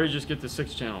 Or you just get the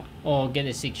 6-channel. Or get a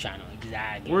 6-channel,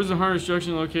 exactly. Where's the harness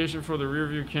junction location for the rear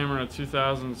view camera in a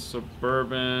 2000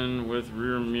 Suburban with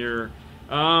rear mirror?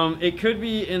 It could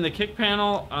be in the kick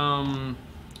panel,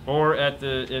 or at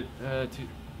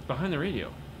behind the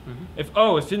radio. Mm-hmm. If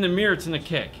it's in the mirror, it's in the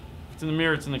kick. If it's in the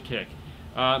mirror, it's in the kick.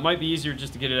 It might be easier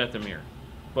just to get it at the mirror.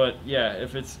 But yeah,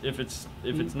 if it's just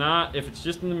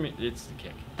in the mirror, it's the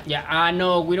kick. Yeah, I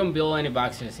know we don't build any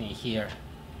boxes in here.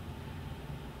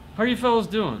 How are you fellas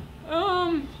doing?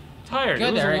 Tired. Good,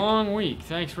 it was Eric. a long week.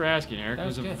 Thanks for asking, Eric. It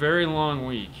was a very long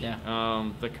week. Yeah.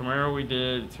 The Camaro we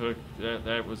did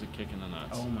that was a kick in the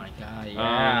nuts. Oh my god,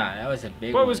 yeah, that was a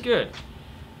big one. But it was good.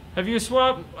 Have you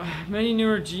swapped many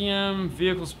newer GM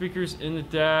vehicle speakers in the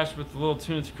dash with the little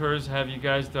tuning curves? Have you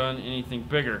guys done anything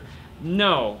bigger?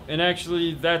 No, and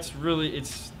actually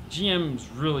GM's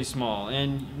really small.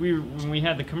 And when we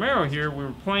had the Camaro here, we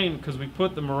were playing because we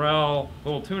put the Morel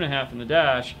little 2.5 in the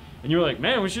dash, and you were like,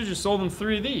 man, we should have just sold them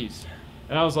 3 of these.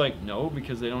 And I was like, no,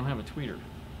 because they don't have a tweeter.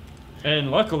 And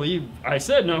luckily, I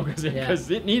said no because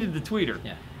it needed the tweeter.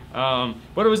 Yeah.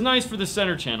 But it was nice for the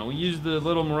center channel. We used the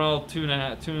little Morel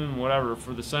 2.5 tune, whatever,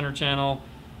 for the center channel,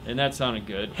 and that sounded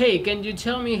good. Hey, can you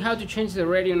tell me how to change the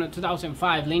radio on a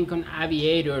 2005 Lincoln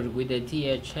Aviator with the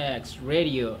THX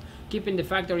radio, keeping the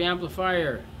factory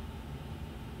amplifier?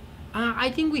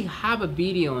 I think we have a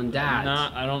video on that.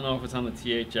 I don't know if it's on the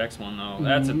THX one though.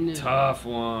 That's a tough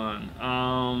one.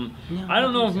 I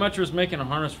don't know if Metro's making a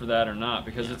harness for that or not,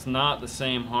 because it's not the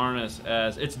same harness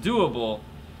as. It's doable,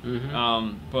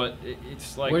 but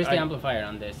it's like. Where's the amplifier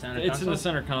on this? It's in the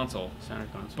center console. Center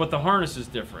console. But the harness is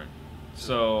different,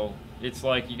 so it's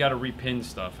like you got to repin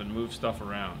stuff and move stuff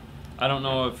around. I don't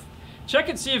know if. Check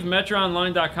and see if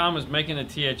MetroOnline.com is making a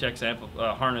THX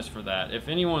harness for that. If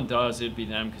anyone does, it'd be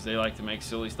them, because they like to make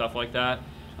silly stuff like that.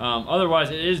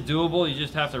 Otherwise, it is doable. You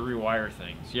just have to rewire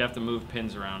things. You have to move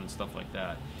pins around and stuff like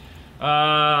that.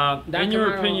 In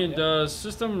your opinion, does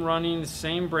system running the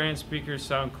same brand speakers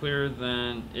sound clearer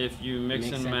than if you mix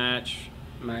and match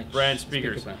brand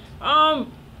speakers?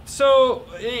 So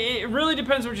it really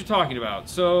depends what you're talking about.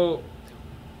 So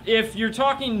if you're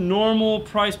talking normal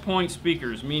price point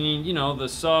speakers, meaning, you know, the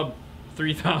sub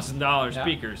 $3,000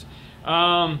 speakers,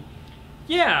 I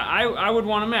would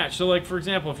want to match. So like, for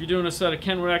example, if you're doing a set of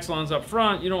Kenwood Exelons up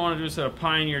front, you don't want to do a set of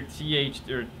Pioneer TH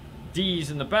or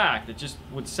Ds in the back. That just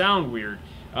would sound weird.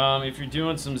 If you're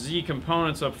doing some Z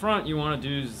components up front, you want to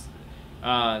do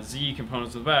Z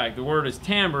components in the back. The word is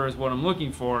timbre is what I'm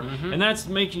looking for, and that's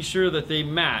making sure that they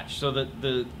match, so that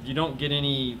you don't get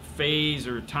any phase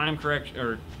or time correction,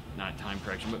 or not time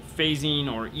correction, but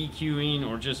phasing or EQing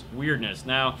or just weirdness.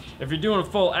 Now, if you're doing a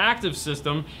full active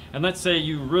system, and let's say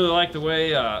you really like the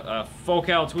way a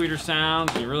Focal tweeter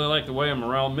sounds, and you really like the way a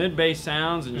Morel mid-bass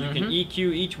sounds, and you can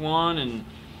EQ each one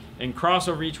and cross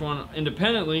over each one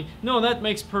independently, no, that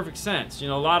makes perfect sense. You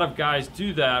know, a lot of guys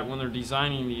do that when they're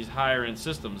designing these higher end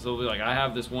systems. They'll be like, I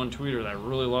have this one tweeter that I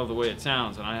really love the way it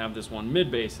sounds, and I have this one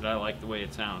mid-bass that I like the way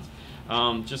it sounds.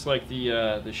 Just like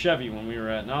the Chevy when we were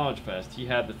at Knowledge Fest, he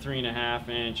had the 3.5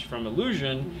 inch from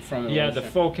Illusion. He had the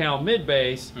Focal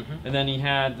mid-bass, and then he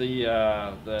had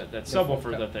that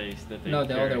subwoofer that they no,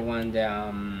 the carried. other one,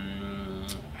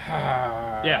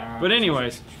 yeah, but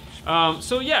anyways,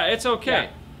 so yeah, it's okay.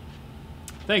 Yeah.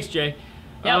 Thanks, Jay.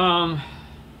 Yep.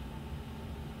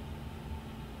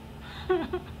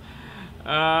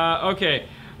 Okay.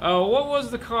 What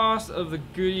was the cost of the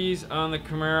goodies on the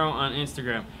Camaro on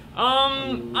Instagram?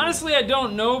 Honestly, I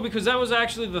don't know, because that was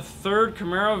actually the 3rd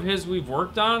Camaro of his we've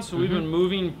worked on, so we've been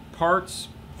moving parts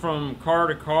from car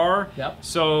to car. Yep.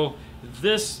 So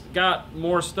this got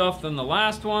more stuff than the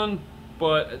last one,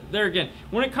 But there again,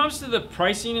 when it comes to the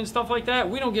pricing and stuff like that,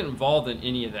 we don't get involved in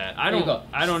any of that. I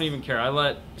don't even care. I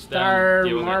let Star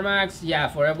Marmax, yeah,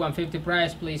 for F-150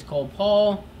 price, please call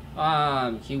Paul.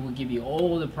 He will give you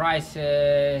all the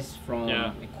prices from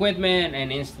equipment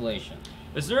and installation.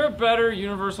 Is there a better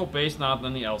universal base knob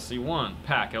than the LC1?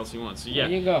 PAC LC1. So yeah.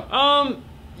 There you go.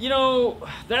 You know,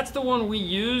 that's the one we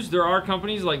use. There are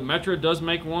companies like Metra does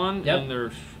make one, and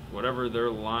there's whatever their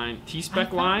line,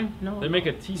 T-Spec line. No, they make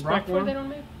a T-Spec one. They don't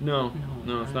make? No,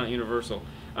 it's not universal.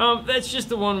 That's just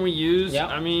the one we use. Yep.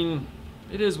 I mean,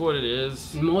 it is what it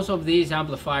is. Most of these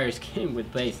amplifiers came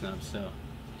with base knobs, so.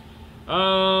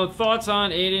 Thoughts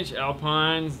on 8-inch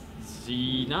Alpine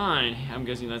Z9? I'm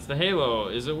guessing that's the Halo.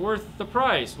 Is it worth the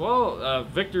price? Well,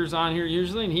 Victor's on here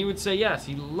usually, and he would say yes.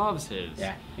 He loves his.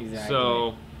 Yeah, exactly.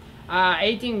 So,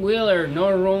 18-wheeler,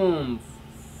 no room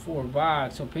for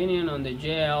box. Opinion on the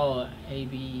JL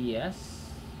ABS,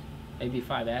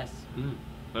 AB5S. I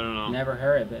don't know. Never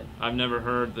heard of it. I've never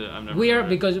heard the.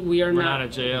 Because we're not a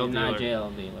JL dealer. Not a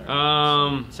JL dealer.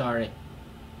 Sorry.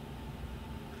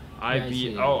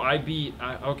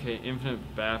 Okay,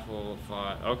 infinite baffle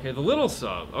fly. Okay, the little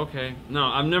sub. Okay, no,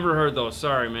 I've never heard those.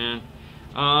 Sorry, man.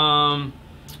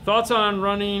 Thoughts on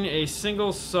running a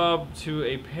single sub to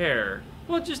a pair?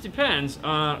 Well, it just depends.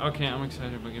 Okay, I'm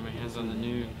excited about getting my hands on the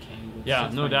new. Yeah,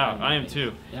 no doubt. I am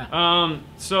too. Yeah.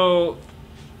 So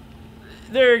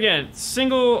there again,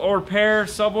 single or pair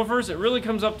subwoofers, it really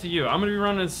comes up to you. I'm gonna be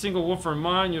running a single woofer in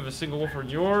mine. You have a single woofer in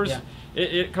yours. Yeah.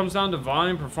 It comes down to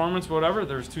volume, performance, whatever.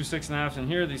 There's two 6.5s in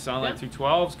here. These sound like two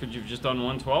 12s. Could you have just done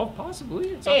one 12?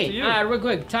 Possibly. It's up to you. Real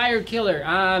quick, tire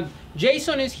killer.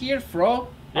 Jason is here, Fro.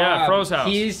 Yeah, Fro's house.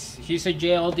 He's a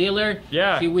JL dealer.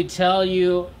 Yeah. He would tell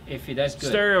you if that's good.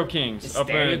 Stereo Kings.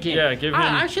 Stereo King. Yeah, give him.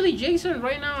 Actually, Jason,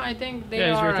 right now, I think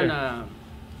they are right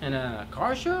in a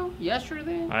car show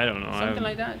yesterday. I don't know. Something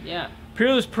like that. Yeah.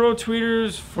 Peerless Pro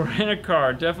tweeters for in a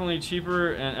car, definitely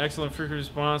cheaper and excellent frequency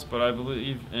response, but I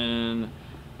believe in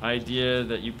idea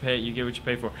that you get what you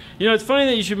pay for. You know, it's funny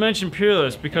that you should mention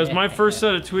Peerless because my first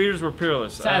set of tweeters were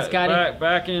Peerless.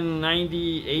 Back in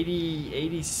 90, 80,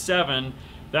 87,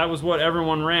 that was what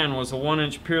everyone ran, was a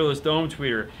 1-inch Peerless dome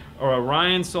tweeter. Or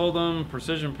Orion sold them,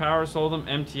 Precision Power sold them,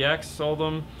 MTX sold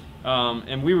them,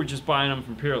 and we were just buying them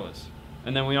from Peerless.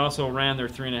 And then we also ran their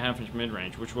 3.5-inch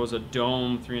mid-range, which was a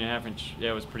dome 3.5-inch. Yeah,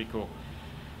 it was pretty cool.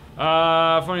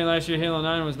 Funny, last year Halo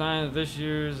 9 was 9. This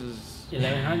year's is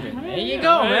 1100. There you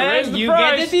go, man. You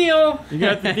get the deal. You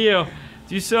got the deal.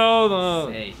 Do you sell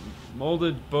the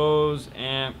molded Bose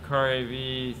amp car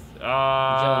AV?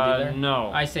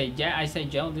 No. I say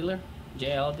JL dealer.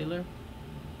 JL dealer.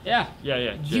 Yeah.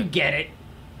 Yeah. You get it.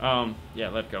 Yeah,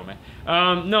 let go, man.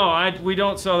 No, we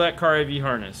don't sell that car AV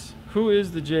harness. Who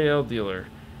is the JL dealer?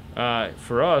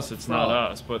 For us, it's not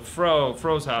us, but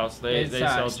Fro's house. They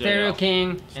sell JL. Stereo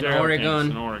King in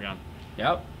Oregon.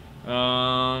 Yep.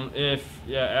 Ed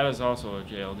is also a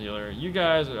JL dealer. You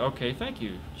guys, okay? Thank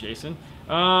you, Jason.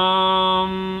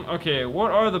 Okay,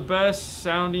 what are the best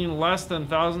sounding less than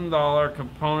 $1,000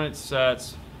 component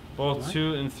sets, both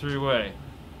 2 and 3-way?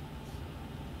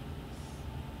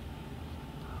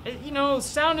 You know,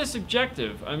 sound is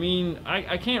subjective. I mean,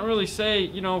 I can't really say,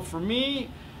 you know, for me,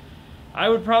 I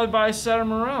would probably buy a set of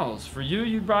Morels. For you,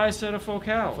 you'd buy a set of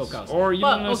Focals. Or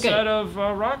even a set of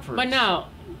Rockfords. But now,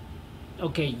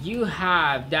 okay, you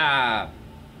have that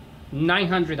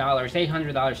 $900,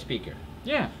 $800 speaker.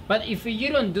 Yeah. But if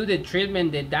you don't do the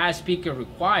treatment that speaker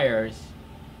requires,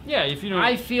 yeah, if you don't,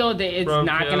 I feel that it's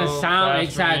not going to sound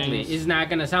exactly. It's not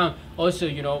going to sound. Also,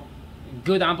 you know,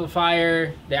 good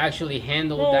amplifier. They actually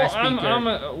handle that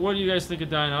speaker. What do you guys think of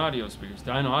Dyne Audio speakers?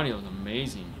 Dyne Audio is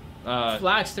amazing.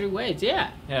 Flax 3 ways, yeah.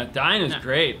 Yeah, Dyne is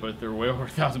great, but they're way over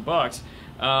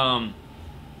 $1,000.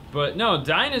 But no,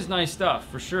 Dyne is nice stuff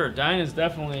for sure. Dyne is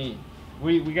definitely.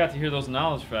 We got to hear those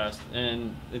Knowledge Fest,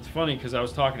 and it's funny because I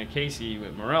was talking to Casey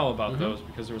with Morel about those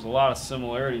because there was a lot of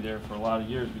similarity there for a lot of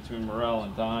years between Morel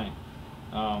and Dyne.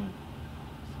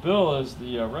 Bill is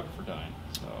the rep for Dyne,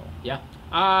 so yeah.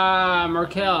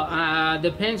 Markel,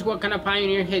 depends what kind of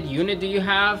Pioneer head unit do you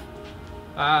have,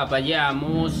 but yeah,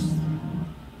 most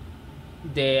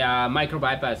the micro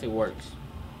bypass it works.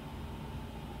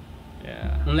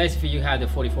 Yeah. Unless if you have the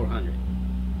 4400.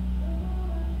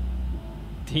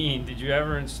 Dean, did you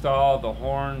ever install the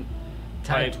horn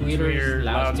type tweeter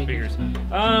loudspeakers?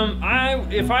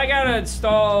 If I gotta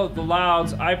install the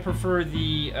louds, I prefer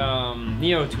the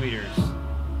Neo tweeters.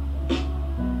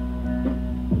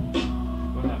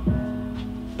 What happened?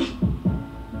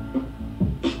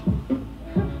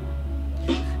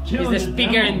 Is the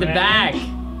speaker in the back?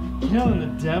 Killing the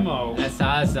demo. That's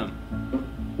awesome.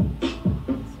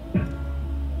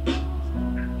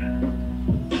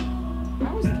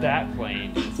 that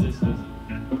plain. It's this.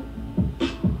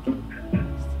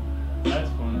 That's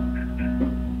fun.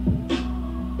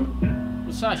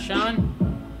 What's up, Sean?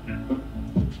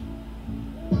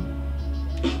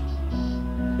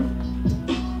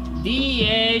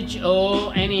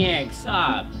 DHONEX.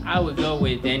 I would go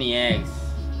with NEX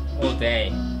all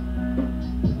day.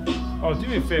 Oh, do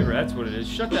me a favor. That's what it is.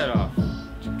 Shut that off.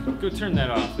 Go turn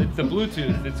that off. It's the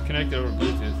Bluetooth. It's connected over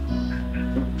Bluetooth.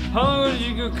 How long did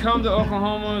you come to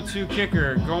Oklahoma to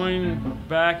Kicker? Going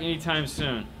back anytime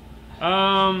soon?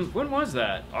 When was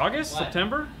that? August? What?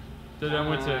 September? That I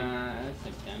went to.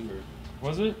 September.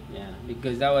 Was it? Yeah,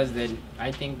 because that was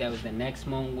I think that was the next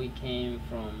month we came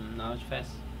from Knowledge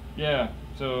Fest. Yeah.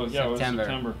 So yeah, September. it was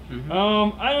September.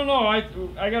 Mm-hmm. I don't know.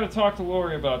 I got to talk to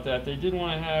Lori about that. They did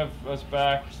want to have us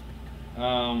back.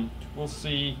 We'll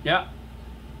see. Yeah.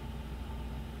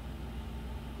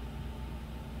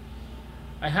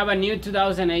 I have a new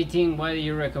 2018. What do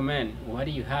you recommend? What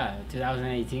do you have?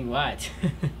 2018 what?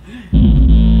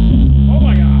 Oh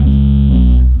my God!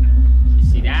 You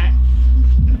see that?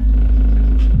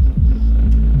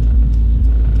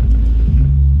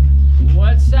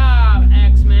 What's up,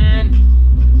 X-Man?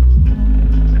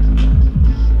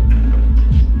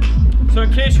 So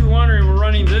in case you're wondering, we're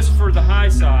running this for the high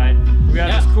side. We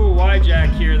got this cool Y jack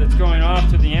here that's going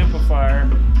off to the amplifier,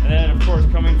 and then of course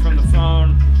coming from the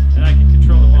phone, and I can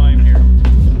control the volume here.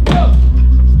 Whoa!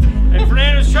 And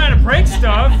Fernando's trying to break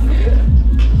stuff.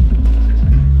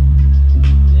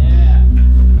 Yeah,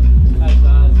 that's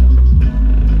awesome.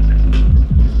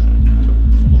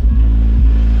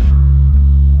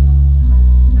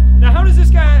 Now, how does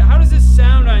this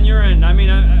sound on your end? I mean,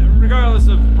 regardless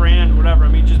of brand, whatever. I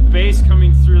mean, just bass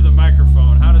coming through the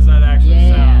microphone. How does that actually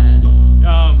sound?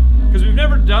 Because we've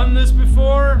never done this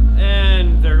before,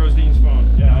 and there goes Dean's phone.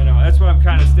 Yeah, I know. That's why I'm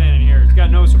kind of standing here. It's got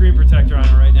no screen protector on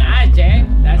it right now. Ah, Jay,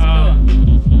 that's cool.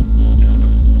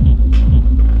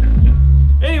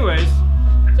 Anyways.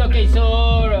 It's okay,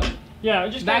 so yeah,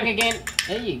 just back again.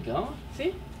 There you go.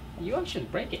 See, you actually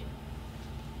break it.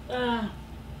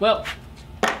 Well,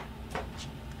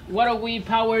 what do we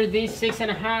power this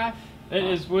 6.5? It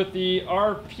is with the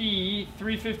RP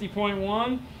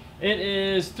 350.1. It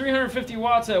is 350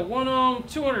 watts at 1 ohm,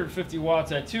 250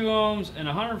 watts at 2 ohms, and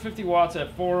 150 watts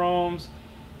at 4 ohms.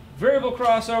 Variable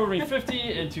crossover between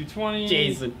 50 and 220.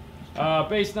 Jason.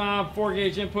 Bass knob,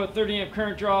 4-gauge input, 30 amp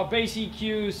current draw, bass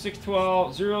EQ,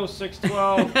 612,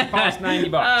 0612, cost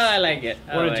 $90. Oh, I like it.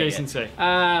 What did Jason say?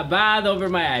 Bad over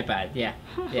my iPad. Yeah,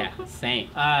 yeah,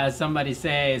 same. Somebody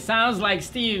say, sounds like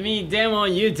Steve Me demo on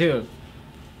YouTube.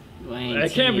 That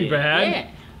can't be bad.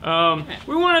 Yeah.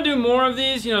 We want to do more of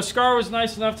these. You know, Skar was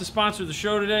nice enough to sponsor the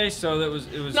show today, so it was.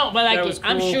 No, but like, cool.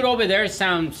 I'm sure over there it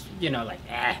sounds, you know, like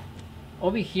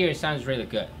over here it sounds really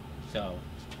good. So.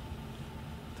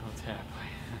 Don't tap.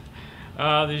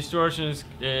 The distortion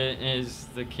is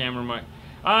the camera mic.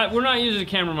 We're not using a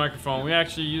camera microphone. We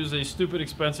actually use a stupid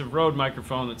expensive Rode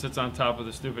microphone that sits on top of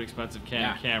the stupid expensive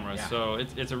camera. Yeah. So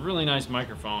it's a really nice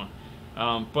microphone.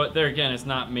 But there again, it's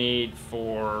not made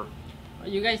for.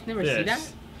 You guys never see that?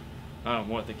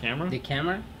 What, the camera? The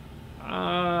camera?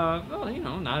 Well, you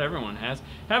know, not everyone has.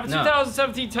 Have a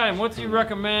 2017 time. What do you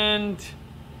recommend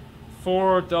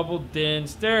for double din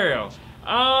stereo?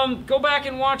 Go back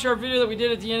and watch our video that we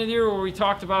did at the end of the year where we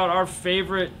talked about our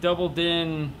favorite double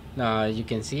din. No, you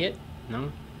can see it?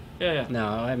 No? Yeah. No,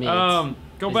 I mean,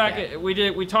 go back.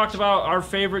 We talked about our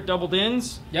favorite double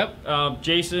dins. Yep.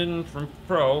 Jason from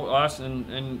Pro, us,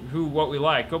 and what we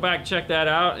like. Go back, check that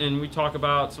out, and we talk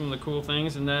about some of the cool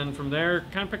things, and then from there,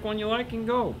 kind of pick one you like and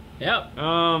go. Yep.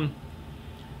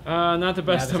 Not the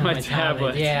best on my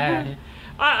tablet. Yeah.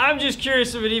 I'm just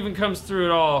curious if it even comes through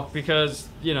at all because,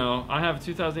 you know, I have a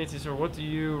 2018, so what do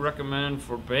you recommend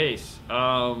for bass?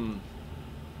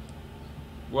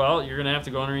 Well, you're going to have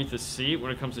to go underneath the seat when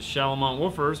it comes to shallow mount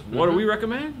woofers. What do we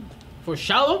recommend? For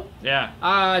shallow? Yeah.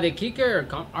 The Kicker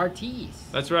RTs.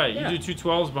 That's right. Yeah. You do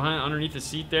 212s underneath the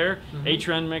seat there.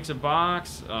 A-Trend makes a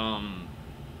box.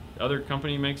 Other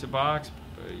company makes a box.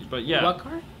 But yeah. What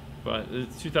car? But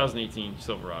it's 2018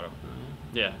 Silverado.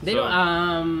 Yeah. They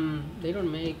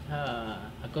don't make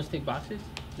acoustic boxes.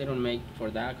 They don't make for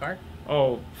that car.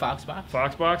 Oh, Fox box?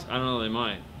 Fox box? I don't know, they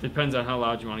might. Depends on how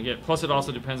loud you want to get. Plus, it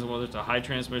also depends on whether it's a high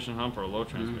transmission hump or a low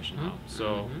transmission hump.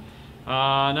 So,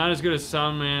 not as good as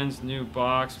Soundman's new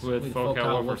box with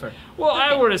focal woofer. Well, okay.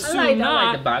 I would assume not. I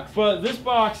like the box. But this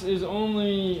box is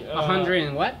only 100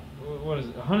 and what? What is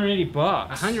it? $180.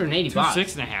 180 bucks. 2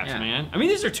 6.5s, man. I mean,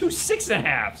 these are 2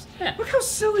 6.5s. Yeah. Look how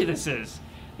silly this is.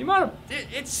 The amount of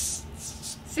it's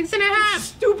 6.5.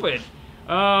 Stupid.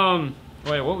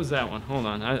 Wait, what was that one? Hold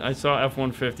on. I saw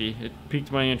F-150. It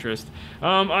piqued my interest.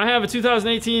 I have a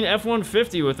 2018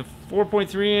 F-150 with a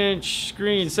 4.3-inch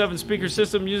screen, 7-speaker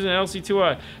system using an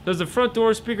LC2i. Does the front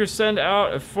door speaker send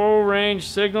out a full-range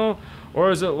signal, or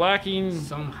is it lacking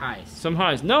some highs? Some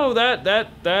highs. No,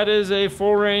 that is a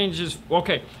full range.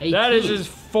 Okay, 18. That is as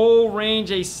full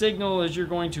range a signal as you're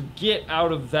going to get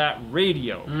out of that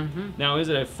radio. Now, is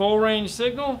it a full range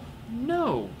signal?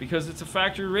 No, because it's a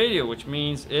factory radio, which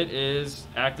means it is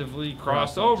actively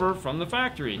crossed over from the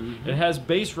factory. It has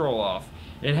bass roll-off.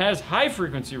 It has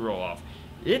high-frequency roll-off.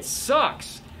 It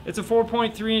sucks. It's a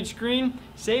 4.3-inch screen.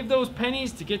 Save those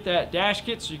pennies to get that dash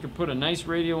kit so you can put a nice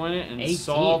radio in it and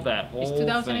solve that whole thing.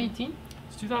 It's 2018?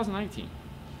 It's 2019.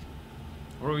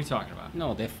 What are we talking about?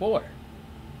 No, they're 4.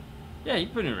 Yeah, you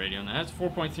can put in a radio in that. It's a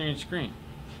 4.3-inch screen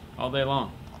all day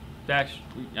long. Dash,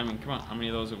 I mean, come on. How many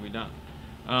of those have we done?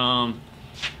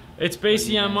 It's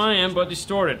bassy on my end, but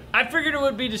distorted. I figured it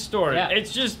would be distorted. Yeah.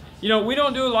 It's just, you know, we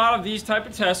don't do a lot of these type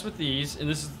of tests with these, and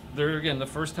this is, again, the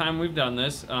first time we've done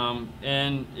this.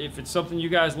 And if it's something you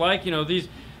guys like, you know,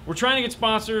 we're trying to get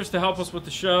sponsors to help us with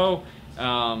the show.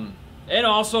 And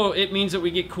also, it means that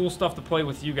we get cool stuff to play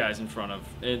with you guys in front of.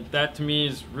 And that, to me,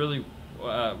 is really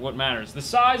what matters. The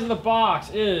size of the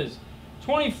box is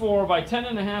 24 by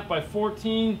 10.5 by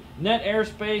 14. Net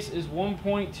airspace is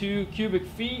 1.2 cubic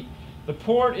feet. The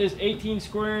port is 18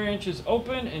 square inches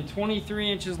open and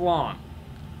 23 inches long.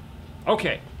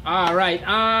 Okay. All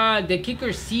right. The Kicker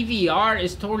CVR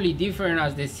is totally different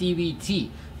as the CVT.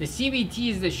 The CVT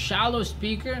is the shallow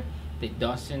speaker that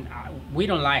doesn't. We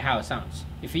don't like how it sounds.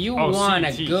 If you want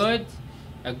CVT.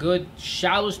 a good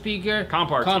shallow speaker,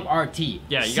 Comp RT.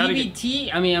 Yeah, you gotta get.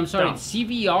 CVT. I mean, I'm sorry. Down.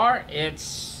 CVR.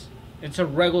 It's a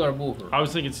regular woofer. I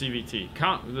was thinking CVT.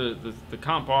 The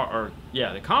Comp R, or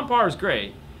yeah, the Comp R is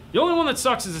great. The only one that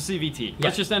sucks is the CVT.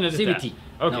 Let's just end it at CVT.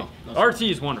 that. Okay. No, RT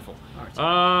is wonderful. RT.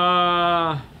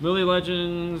 Millie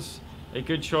Legends, a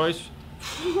good choice.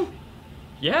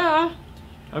 Yeah.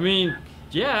 I mean,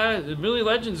 yeah, the Millie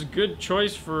Legends is a good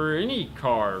choice for any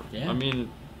car. Yeah. I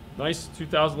mean, nice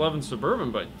 2011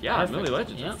 Suburban, but yeah, Perfect. Millie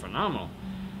Legends are phenomenal.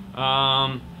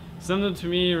 Send them to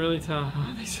me, really tell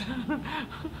how they sound.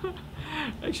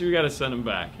 Actually, we got to send them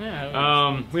back.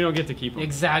 Yeah, we don't get to keep them.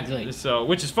 Exactly. So,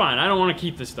 which is fine. I don't want to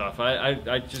keep this stuff.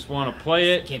 I just want to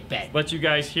play it, let you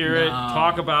guys hear it,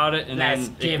 talk about it, and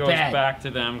then it goes back to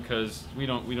them because we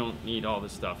don't need all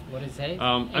this stuff. What is it?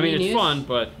 I mean, it's fun,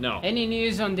 but no. Any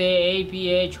news on the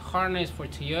APH harness for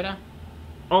Toyota?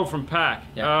 Oh, from Pack.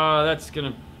 Yeah. That's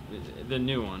the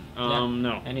new one.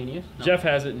 No. Any news? No. Jeff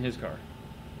has it in his car.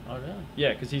 Oh, really?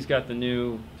 Yeah, because he's got the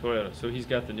new Toyota, so he's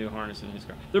got the new harness in his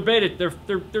car. They're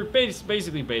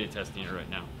basically beta testing it right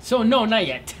now. So no, not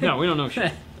yet. No, we don't know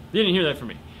shit. You didn't hear that from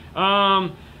me.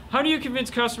 How do you convince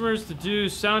customers to do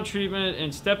sound treatment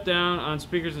and step down on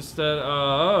speakers instead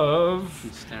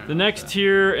of the next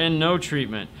tier and no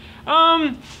treatment?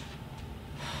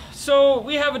 So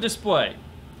we have a display,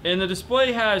 and the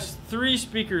display has 3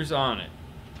 speakers on it.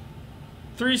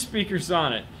 3 speakers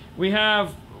on it. We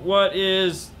have what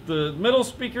is the middle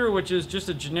speaker, which is just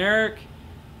a generic.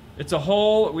 It's a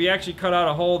hole. We actually cut out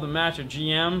a hole to match a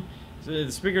GM. So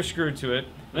the speaker screwed to it.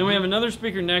 Then we have another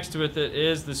speaker next to it that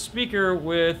is the speaker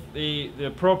with the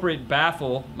appropriate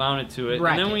baffle mounted to it.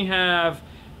 Bracket. And then we have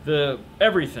the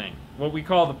everything, what we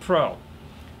call the Pro.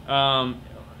 And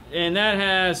that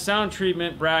has sound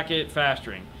treatment, bracket,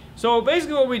 fastering. So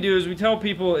basically what we do is we tell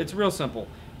people, it's real simple.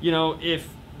 You know, if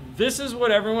this is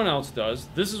what everyone else does,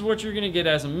 this is what you're going to get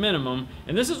as a minimum,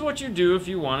 and this is what you do if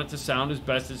you want it to sound as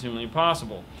best as humanly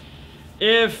possible.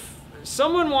 If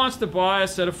someone wants to buy a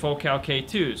set of Focal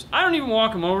K2s, I don't even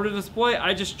walk them over to the display,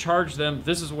 I just charge them,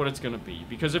 this is what it's going to be.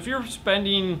 Because if you're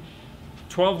spending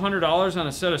 $1,200 on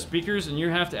a set of speakers and you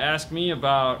have to ask me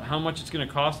about how much it's going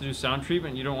to cost to do sound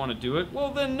treatment and you don't want to do it, well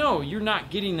then no, you're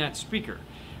not getting that speaker.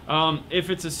 If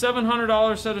it's a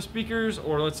 $700 set of speakers,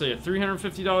 or let's say a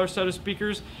 $350 set of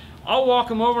speakers, I'll walk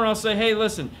them over and I'll say, hey,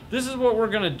 listen, this is what we're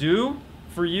going to do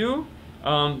for you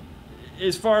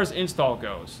as far as install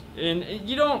goes. And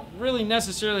you don't really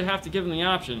necessarily have to give them the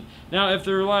option. Now, if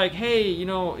they're like, hey, you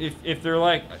know, if they're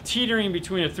like teetering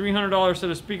between a $300 set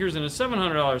of speakers and a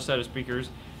 $700 set of speakers,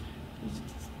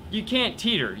 you can't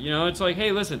teeter. You know, it's like,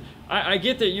 hey, listen, I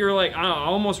get that you're like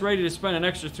almost ready to spend an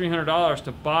extra $300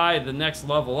 to buy the next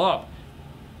level up.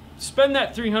 Spend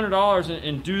that $300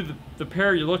 and do the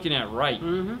pair you're looking at right.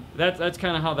 That's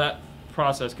kind of how that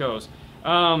process goes.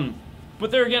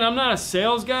 But there again, I'm not a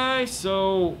sales guy,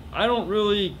 so I don't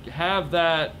really have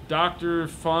that doctor,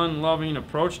 fun, loving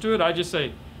approach to it. I just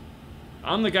say,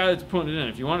 I'm the guy that's putting it in.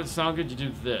 If you want it to sound good, you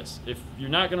do this. If you're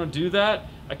not going to do that,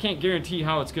 I can't guarantee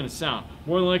how it's going to sound.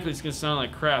 More than likely, it's going to sound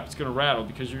like crap. It's going to rattle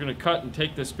because you're going to cut and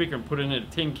take this speaker and put it in a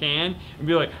tin can and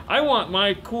be like, I want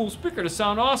my cool speaker to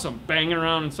sound awesome, banging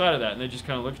around inside of that. And they just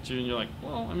kind of look at you and you're like,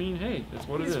 well, I mean, hey, that's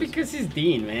what it is. It's because he's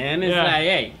Dean, man. It's like,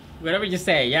 hey, whatever you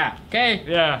say, yeah, okay.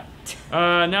 Yeah.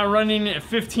 Now running at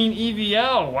 15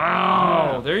 EVL.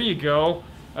 Wow. There you go.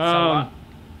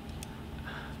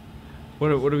 What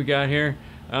do we got here?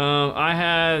 I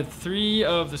had 3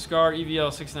 of the Skar EVL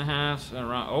 6.5s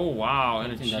around. Oh wow,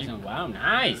 and a cheap. Wow,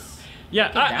 nice.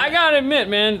 Yeah, I gotta admit,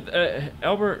 man,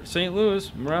 Albert, St. Louis,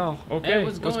 Morale. Okay, hey,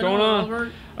 what's going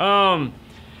on, Albert?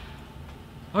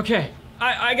 Okay,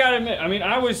 I gotta admit, I mean,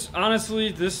 I was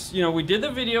honestly we did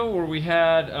the video where we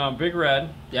had Big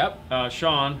Red. Yep.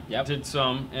 Sean did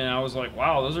some, and I was like,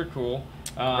 wow, those are cool.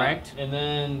 Correct. And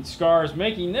then Scar's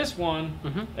making this one,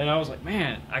 and I was like,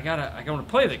 man, I want to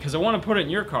play that because I want to put it in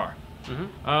your car.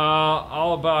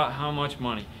 All about how much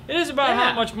money. It is about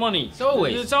how much money. It's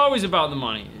always about the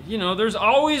money. You know, there's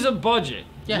always a budget.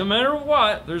 Yeah. No matter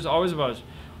what, there's always a budget.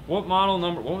 What model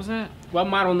number? What was that? What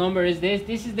model number is this?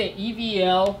 This is the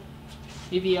EVL.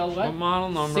 EVL what? What model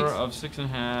number of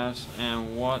 6.5s,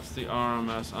 and what's the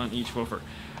RMS on each woofer?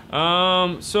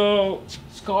 So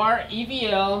Skar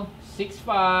EVL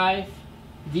 6.5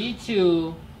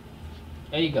 D2.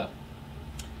 There you go.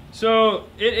 So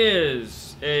it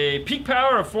is a peak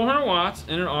power of 400 watts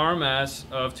and an RMS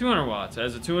of 200 watts.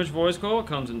 As a 2-inch voice coil, it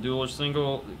comes in dual or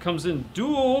single. It comes in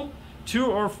dual 2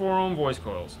 or 4 ohm voice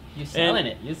coils. You're selling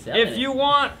it. You're selling it. If you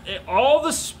want all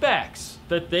the specs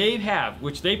that they have,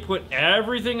 which they put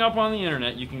everything up on the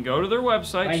internet, you can go to their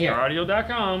website,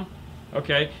 scaraudio.com.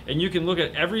 Okay, and you can look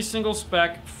at every single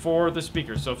spec for the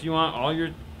speaker. So if you want all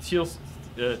your teal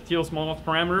small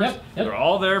parameters, they're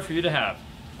all there for you to have.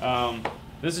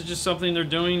 This is just something they're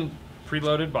doing,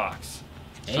 preloaded box.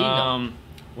 There you go.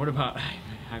 What about,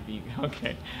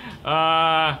 okay.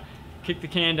 Kick the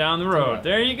can down the road.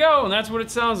 There you go, and that's what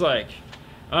it sounds like.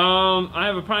 I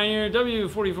have a Pioneer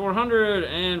W4400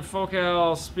 and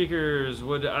Focal speakers.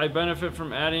 Would I benefit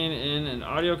from adding in an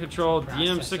audio control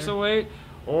DM608?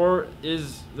 Or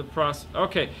is the process...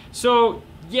 Okay, so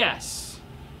yes.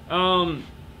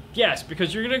 Yes,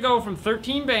 because you're going to go from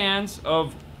 13 bands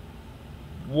of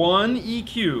 1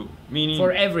 EQ, meaning...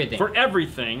 For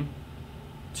everything.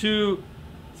 To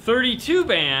 32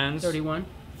 bands... 31.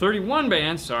 31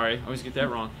 bands, sorry, I always get that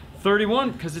wrong.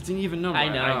 31, because it's an even number. I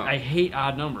know. I hate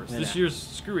odd numbers. This year's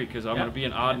screwy, because I'm going to be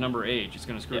an odd number age. It's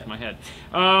going to screw with my head.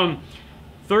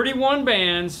 31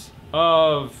 bands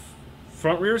of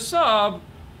front-rear sub...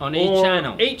 On each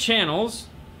channel. 8 channels.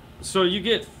 So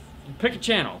you pick a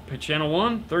channel. Pick channel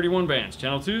 1, 31 bands.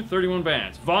 Channel 2, 31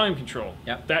 bands. Volume control.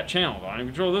 That channel. Volume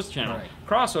control this channel. Right.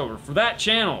 Crossover for that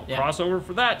channel. Crossover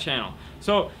for that channel.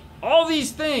 So all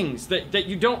these things that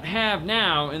you don't have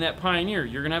now in that Pioneer,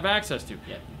 you're going to have access to.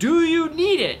 Do you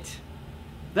need it?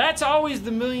 That's always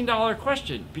the $1 million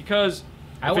question, because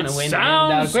I want to win the $1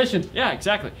 million question. Yeah,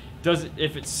 exactly.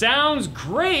 If it sounds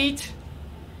great,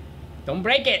 don't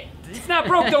break it. It's not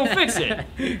broke, don't fix it.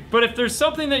 But if there's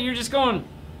something that you're just going,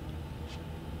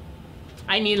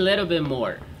 I need a little bit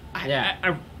more.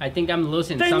 I think I'm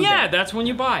losing something. Then that's when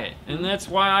you buy it. And that's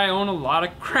why I own a lot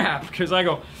of crap, because I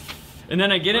go, and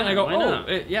then I get it and I go,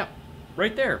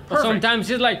 right there. Perfect. Sometimes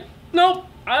it's like, nope,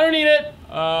 I don't need it.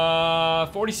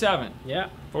 47. Yeah.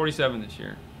 47 this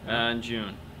year, in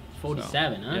June.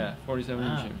 47, huh? Yeah, 47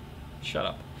 in June. Shut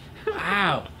up.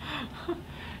 Wow.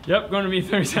 Yep, going to be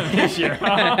 37 this year.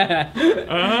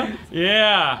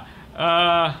 Yeah.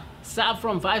 Sal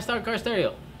from 5-Star Car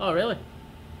Stereo. Oh, really?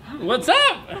 What's up?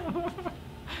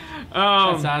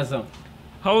 That's awesome.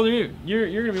 How old are you? You're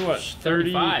going to be what?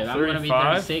 35. I'm going to be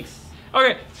 36.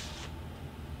 Okay.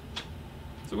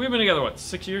 So we've been together, what,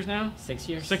 6 years now? 6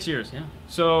 years. 6 years. Yeah.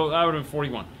 So I would have been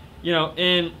 41. You know,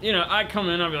 and, you know, I'd come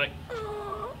in, I'd be like,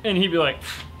 and he'd be like,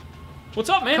 what's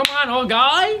up, man? Come on, old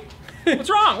guy. What's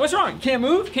wrong? What's wrong? Can't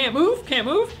move? Can't move? Can't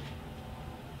move?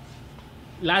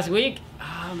 Last week?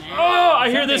 Oh, man. Oh, I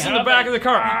hear this in the back of the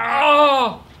car.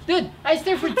 Oh. Dude, I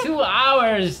stayed for 2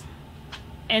 hours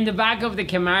in the back of the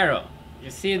Camaro. You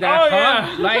see that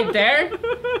hump right there?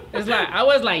 It's like, I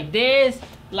was like this,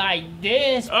 putting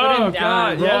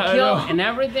down roadkill and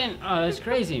everything. Oh, that's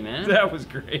crazy, man. That was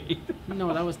great.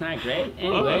 No, that was not great.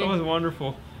 Anyway. Oh, that was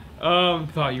wonderful.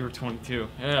 Thought you were 22.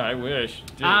 Yeah, I wish.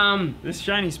 Dude, this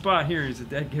shiny spot here is a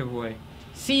dead giveaway.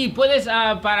 Sí, puedes,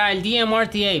 para el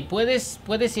DMRTA,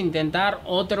 puedes intentar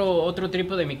otro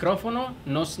tipo de micrófono.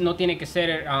 No tiene que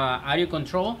ser audio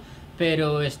control,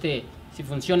 pero si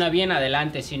funciona bien,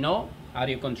 adelante. Si no,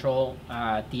 audio control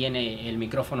tiene el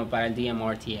micrófono para el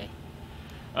DMRTA.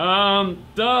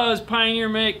 Does Pioneer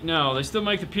make? No, they still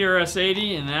make the PRS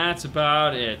 80, and that's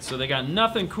about it. So they got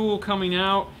nothing cool coming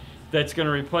out that's going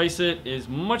to replace it. As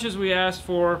much as we asked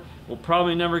for, we'll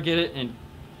probably never get it, and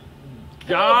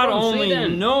God only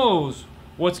knows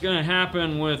what's going to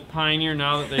happen with Pioneer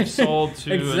now that they've sold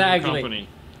to a new company.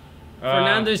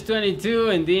 Fernando's 22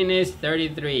 and Dean is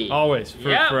 33. Always,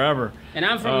 forever. And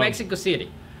I'm from Mexico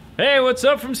City. Hey, what's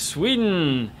up from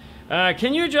Sweden?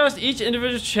 Can you adjust each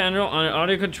individual channel on an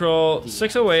audio control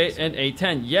 608 and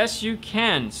 810? Yes, you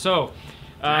can. So,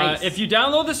 nice. If you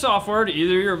download the software to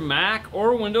either your Mac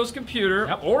or Windows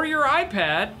computer or your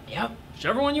iPad,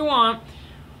 whichever one you want,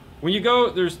 when you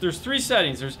go, there's three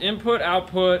settings. There's input,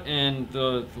 output, and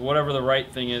the whatever the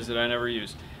right thing is that I never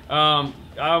use. I'm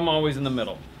always in the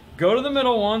middle. Go to the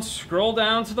middle one, scroll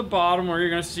down to the bottom where you're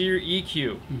going to see your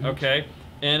EQ, okay?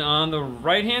 And on the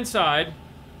right-hand side,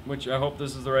 which I hope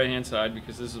this is the right-hand side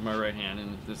because this is my right hand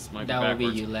and this might be backwards. That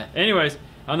will be you left. Anyways,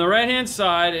 on the right-hand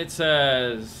side, it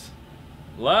says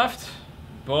left,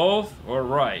 both, or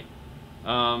right.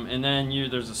 And then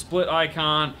there's a split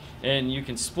icon, and you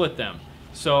can split them.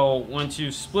 So once you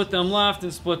split them left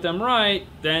and split them right,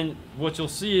 then what you'll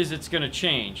see is it's going to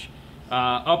change.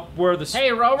 Up where the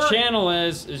channel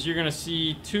is you're going to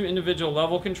see two individual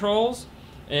level controls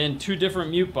and two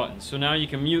different mute buttons. So now you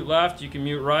can mute left, you can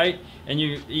mute right, and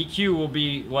your EQ will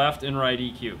be left and right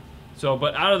EQ. So,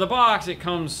 but out of the box, it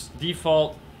comes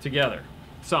default together,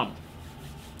 summed.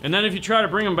 And then if you try to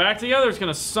bring them back together, it's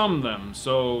going to sum them.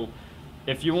 So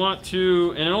if you want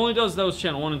to, and it only does those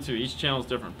channel 1 and 2, each channel is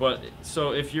different. But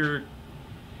so if you're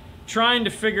trying to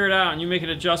figure it out and you make an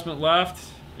adjustment left,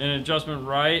 an adjustment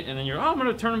right, and then I'm going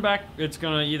to turn them back. It's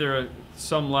going to either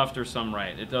sum left or sum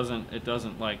right. It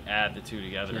doesn't like add the two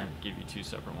together and give you two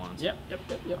separate ones. Yep.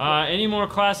 Any more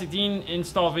classic Dean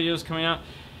install videos coming out?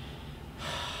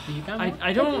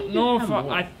 I don't know if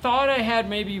I thought I had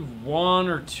maybe one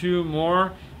or two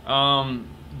more,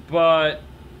 but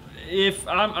if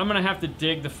I'm going to have to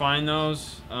dig to find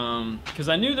those because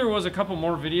I knew there was a couple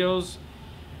more videos,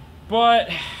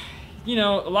 but. You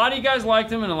know, a lot of you guys liked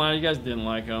them and a lot of you guys didn't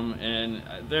like them, and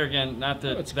there again, not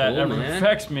that that ever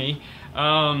affects me.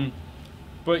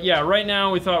 But yeah, right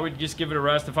now we thought we'd just give it a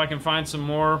rest. If I can find some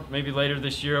more, maybe later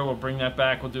this year, we'll bring that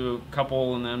back. We'll do a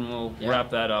couple and then we'll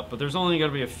wrap that up. But there's only going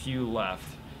to be a few left.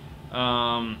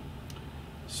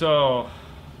 So,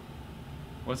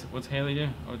 what's Haley do?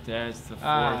 Oh, Dad's the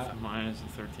 4th, mine is the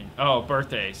 13th. Oh,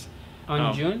 birthdays.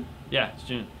 On June? Yeah, it's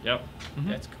June. Yep.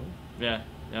 That's cool. Yeah.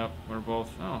 Yep, we're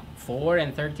both. 4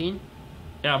 and 13?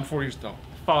 Yeah, I'm 4 years old.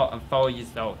 I'm 4 years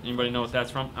old. Anybody know what that's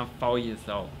from? I'm 4 years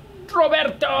old.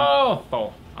 Roberto!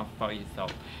 I'm 4 years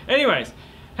old. Anyways,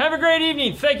 have a great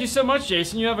evening. Thank you so much,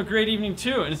 Jason. You have a great evening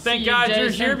too. And thank God you're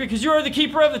here because you are the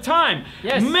keeper of the time.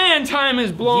 Yes. Man, time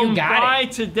has blown by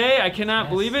today. I cannot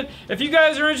believe it. If you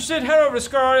guys are interested, head over to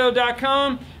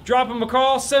SkarAudio.com. Drop them a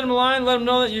call, send them a line, let them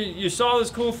know that you saw this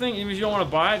cool thing. Even if you don't want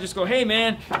to buy it, just go, hey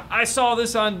man, I saw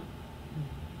this on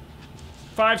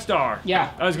 5-star. Yeah.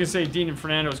 I was going to say Dean and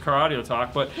Fernando's Car Audio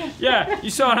Talk, but yeah, you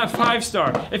saw it on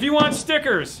 5-star. If you want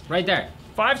stickers. Right there.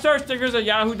 5-star stickers at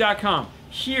yahoo.com.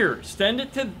 Here, send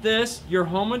it to your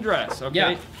home address, okay?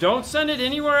 Yeah. Don't send it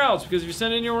anywhere else, because if you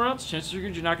send it anywhere else, chances are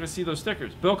good you're not going to see those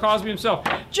stickers. Bill Cosby himself.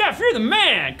 Jeff, you're the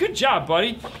man. Good job,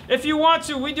 buddy. If you want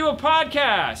to, we do a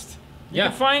podcast. You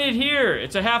can find it here.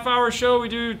 It's a half-hour show we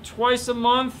do twice a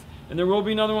month. And there will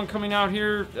be another one coming out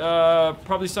here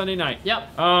probably Sunday night. Yep.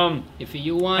 If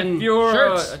you want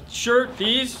a shirt,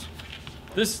 this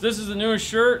is the newest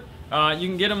shirt. You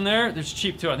can get them there. They're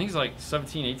cheap too. I think it's like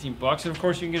 17, 18 bucks. And of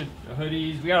course you can get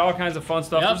hoodies. We got all kinds of fun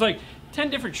stuff. There's like 10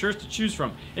 different shirts to choose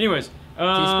from. Anyways,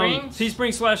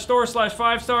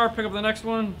 Teespring/store/5-star. Pick up the next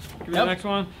one. Give me the next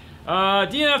one.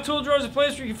 DNF Tool Drawer is a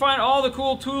place where you can find all the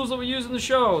cool tools that we use in the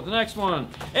show. The next one.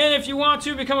 And if you want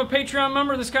to become a Patreon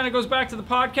member, this kind of goes back to the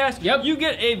podcast. You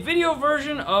get a video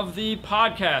version of the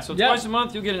podcast. So twice a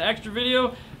month you'll get an extra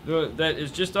video that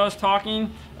is just us talking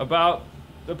about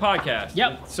the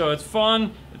podcast. So it's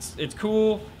fun. It's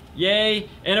cool. Yay.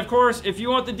 And of course, if you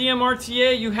want the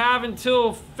DMRTA, you have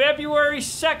until February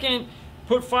 2nd.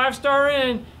 Put 5-star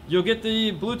in. You'll get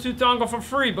the Bluetooth dongle for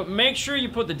free, but make sure you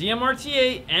put the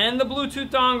DMRTA and the Bluetooth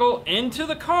dongle into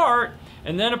the cart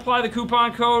and then apply the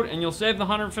coupon code and you'll save the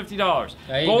 $150.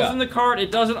 Both in the cart,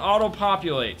 it doesn't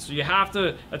auto-populate. So you have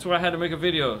to, that's why I had to make a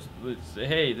video.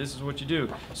 Hey, this is what you do.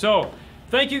 So,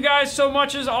 thank you guys so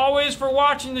much as always for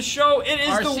watching the show. It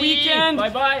is the weekend.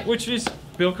 Bye-bye. Which is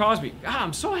Bill Cosby. God,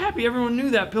 I'm so happy everyone knew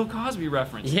that Bill Cosby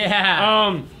reference.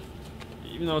 Yeah.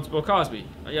 even though it's Bill Cosby.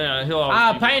 Yeah, he'll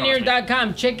always be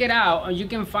Pioneer.com. Check it out. You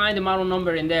can find the model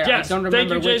number in there. Yes, I don't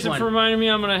remember thank you, Jason, which one. for reminding me.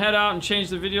 I'm going to head out and change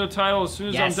the video title as soon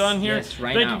as I'm done here. Yes,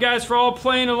 right Thank now. you guys for all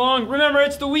playing along. Remember,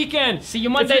 it's the weekend. See you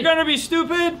Monday. If you're going to be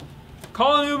stupid,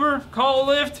 call an Uber, call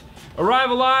a Lyft, arrive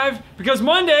alive, because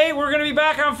Monday we're going to be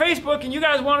back on Facebook, and you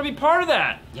guys want to be part of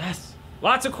that. Yes.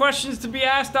 Lots of questions to be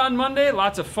asked on Monday.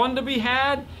 Lots of fun to be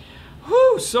had.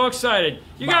 Whew, so excited.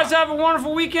 You guys have a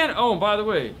wonderful weekend. Oh, and by the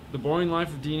way, The Boring Life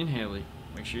of Dean and Haley.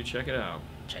 Make sure you check it out.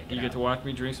 You get to watch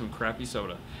me drink some crappy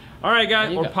soda. All right,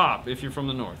 guys. Or pop, if you're from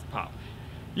the north. Pop.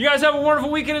 You guys have a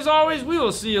wonderful weekend as always. We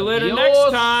will see you later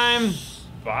next time.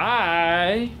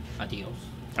 Bye. Adios.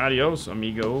 Adios,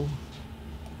 amigo.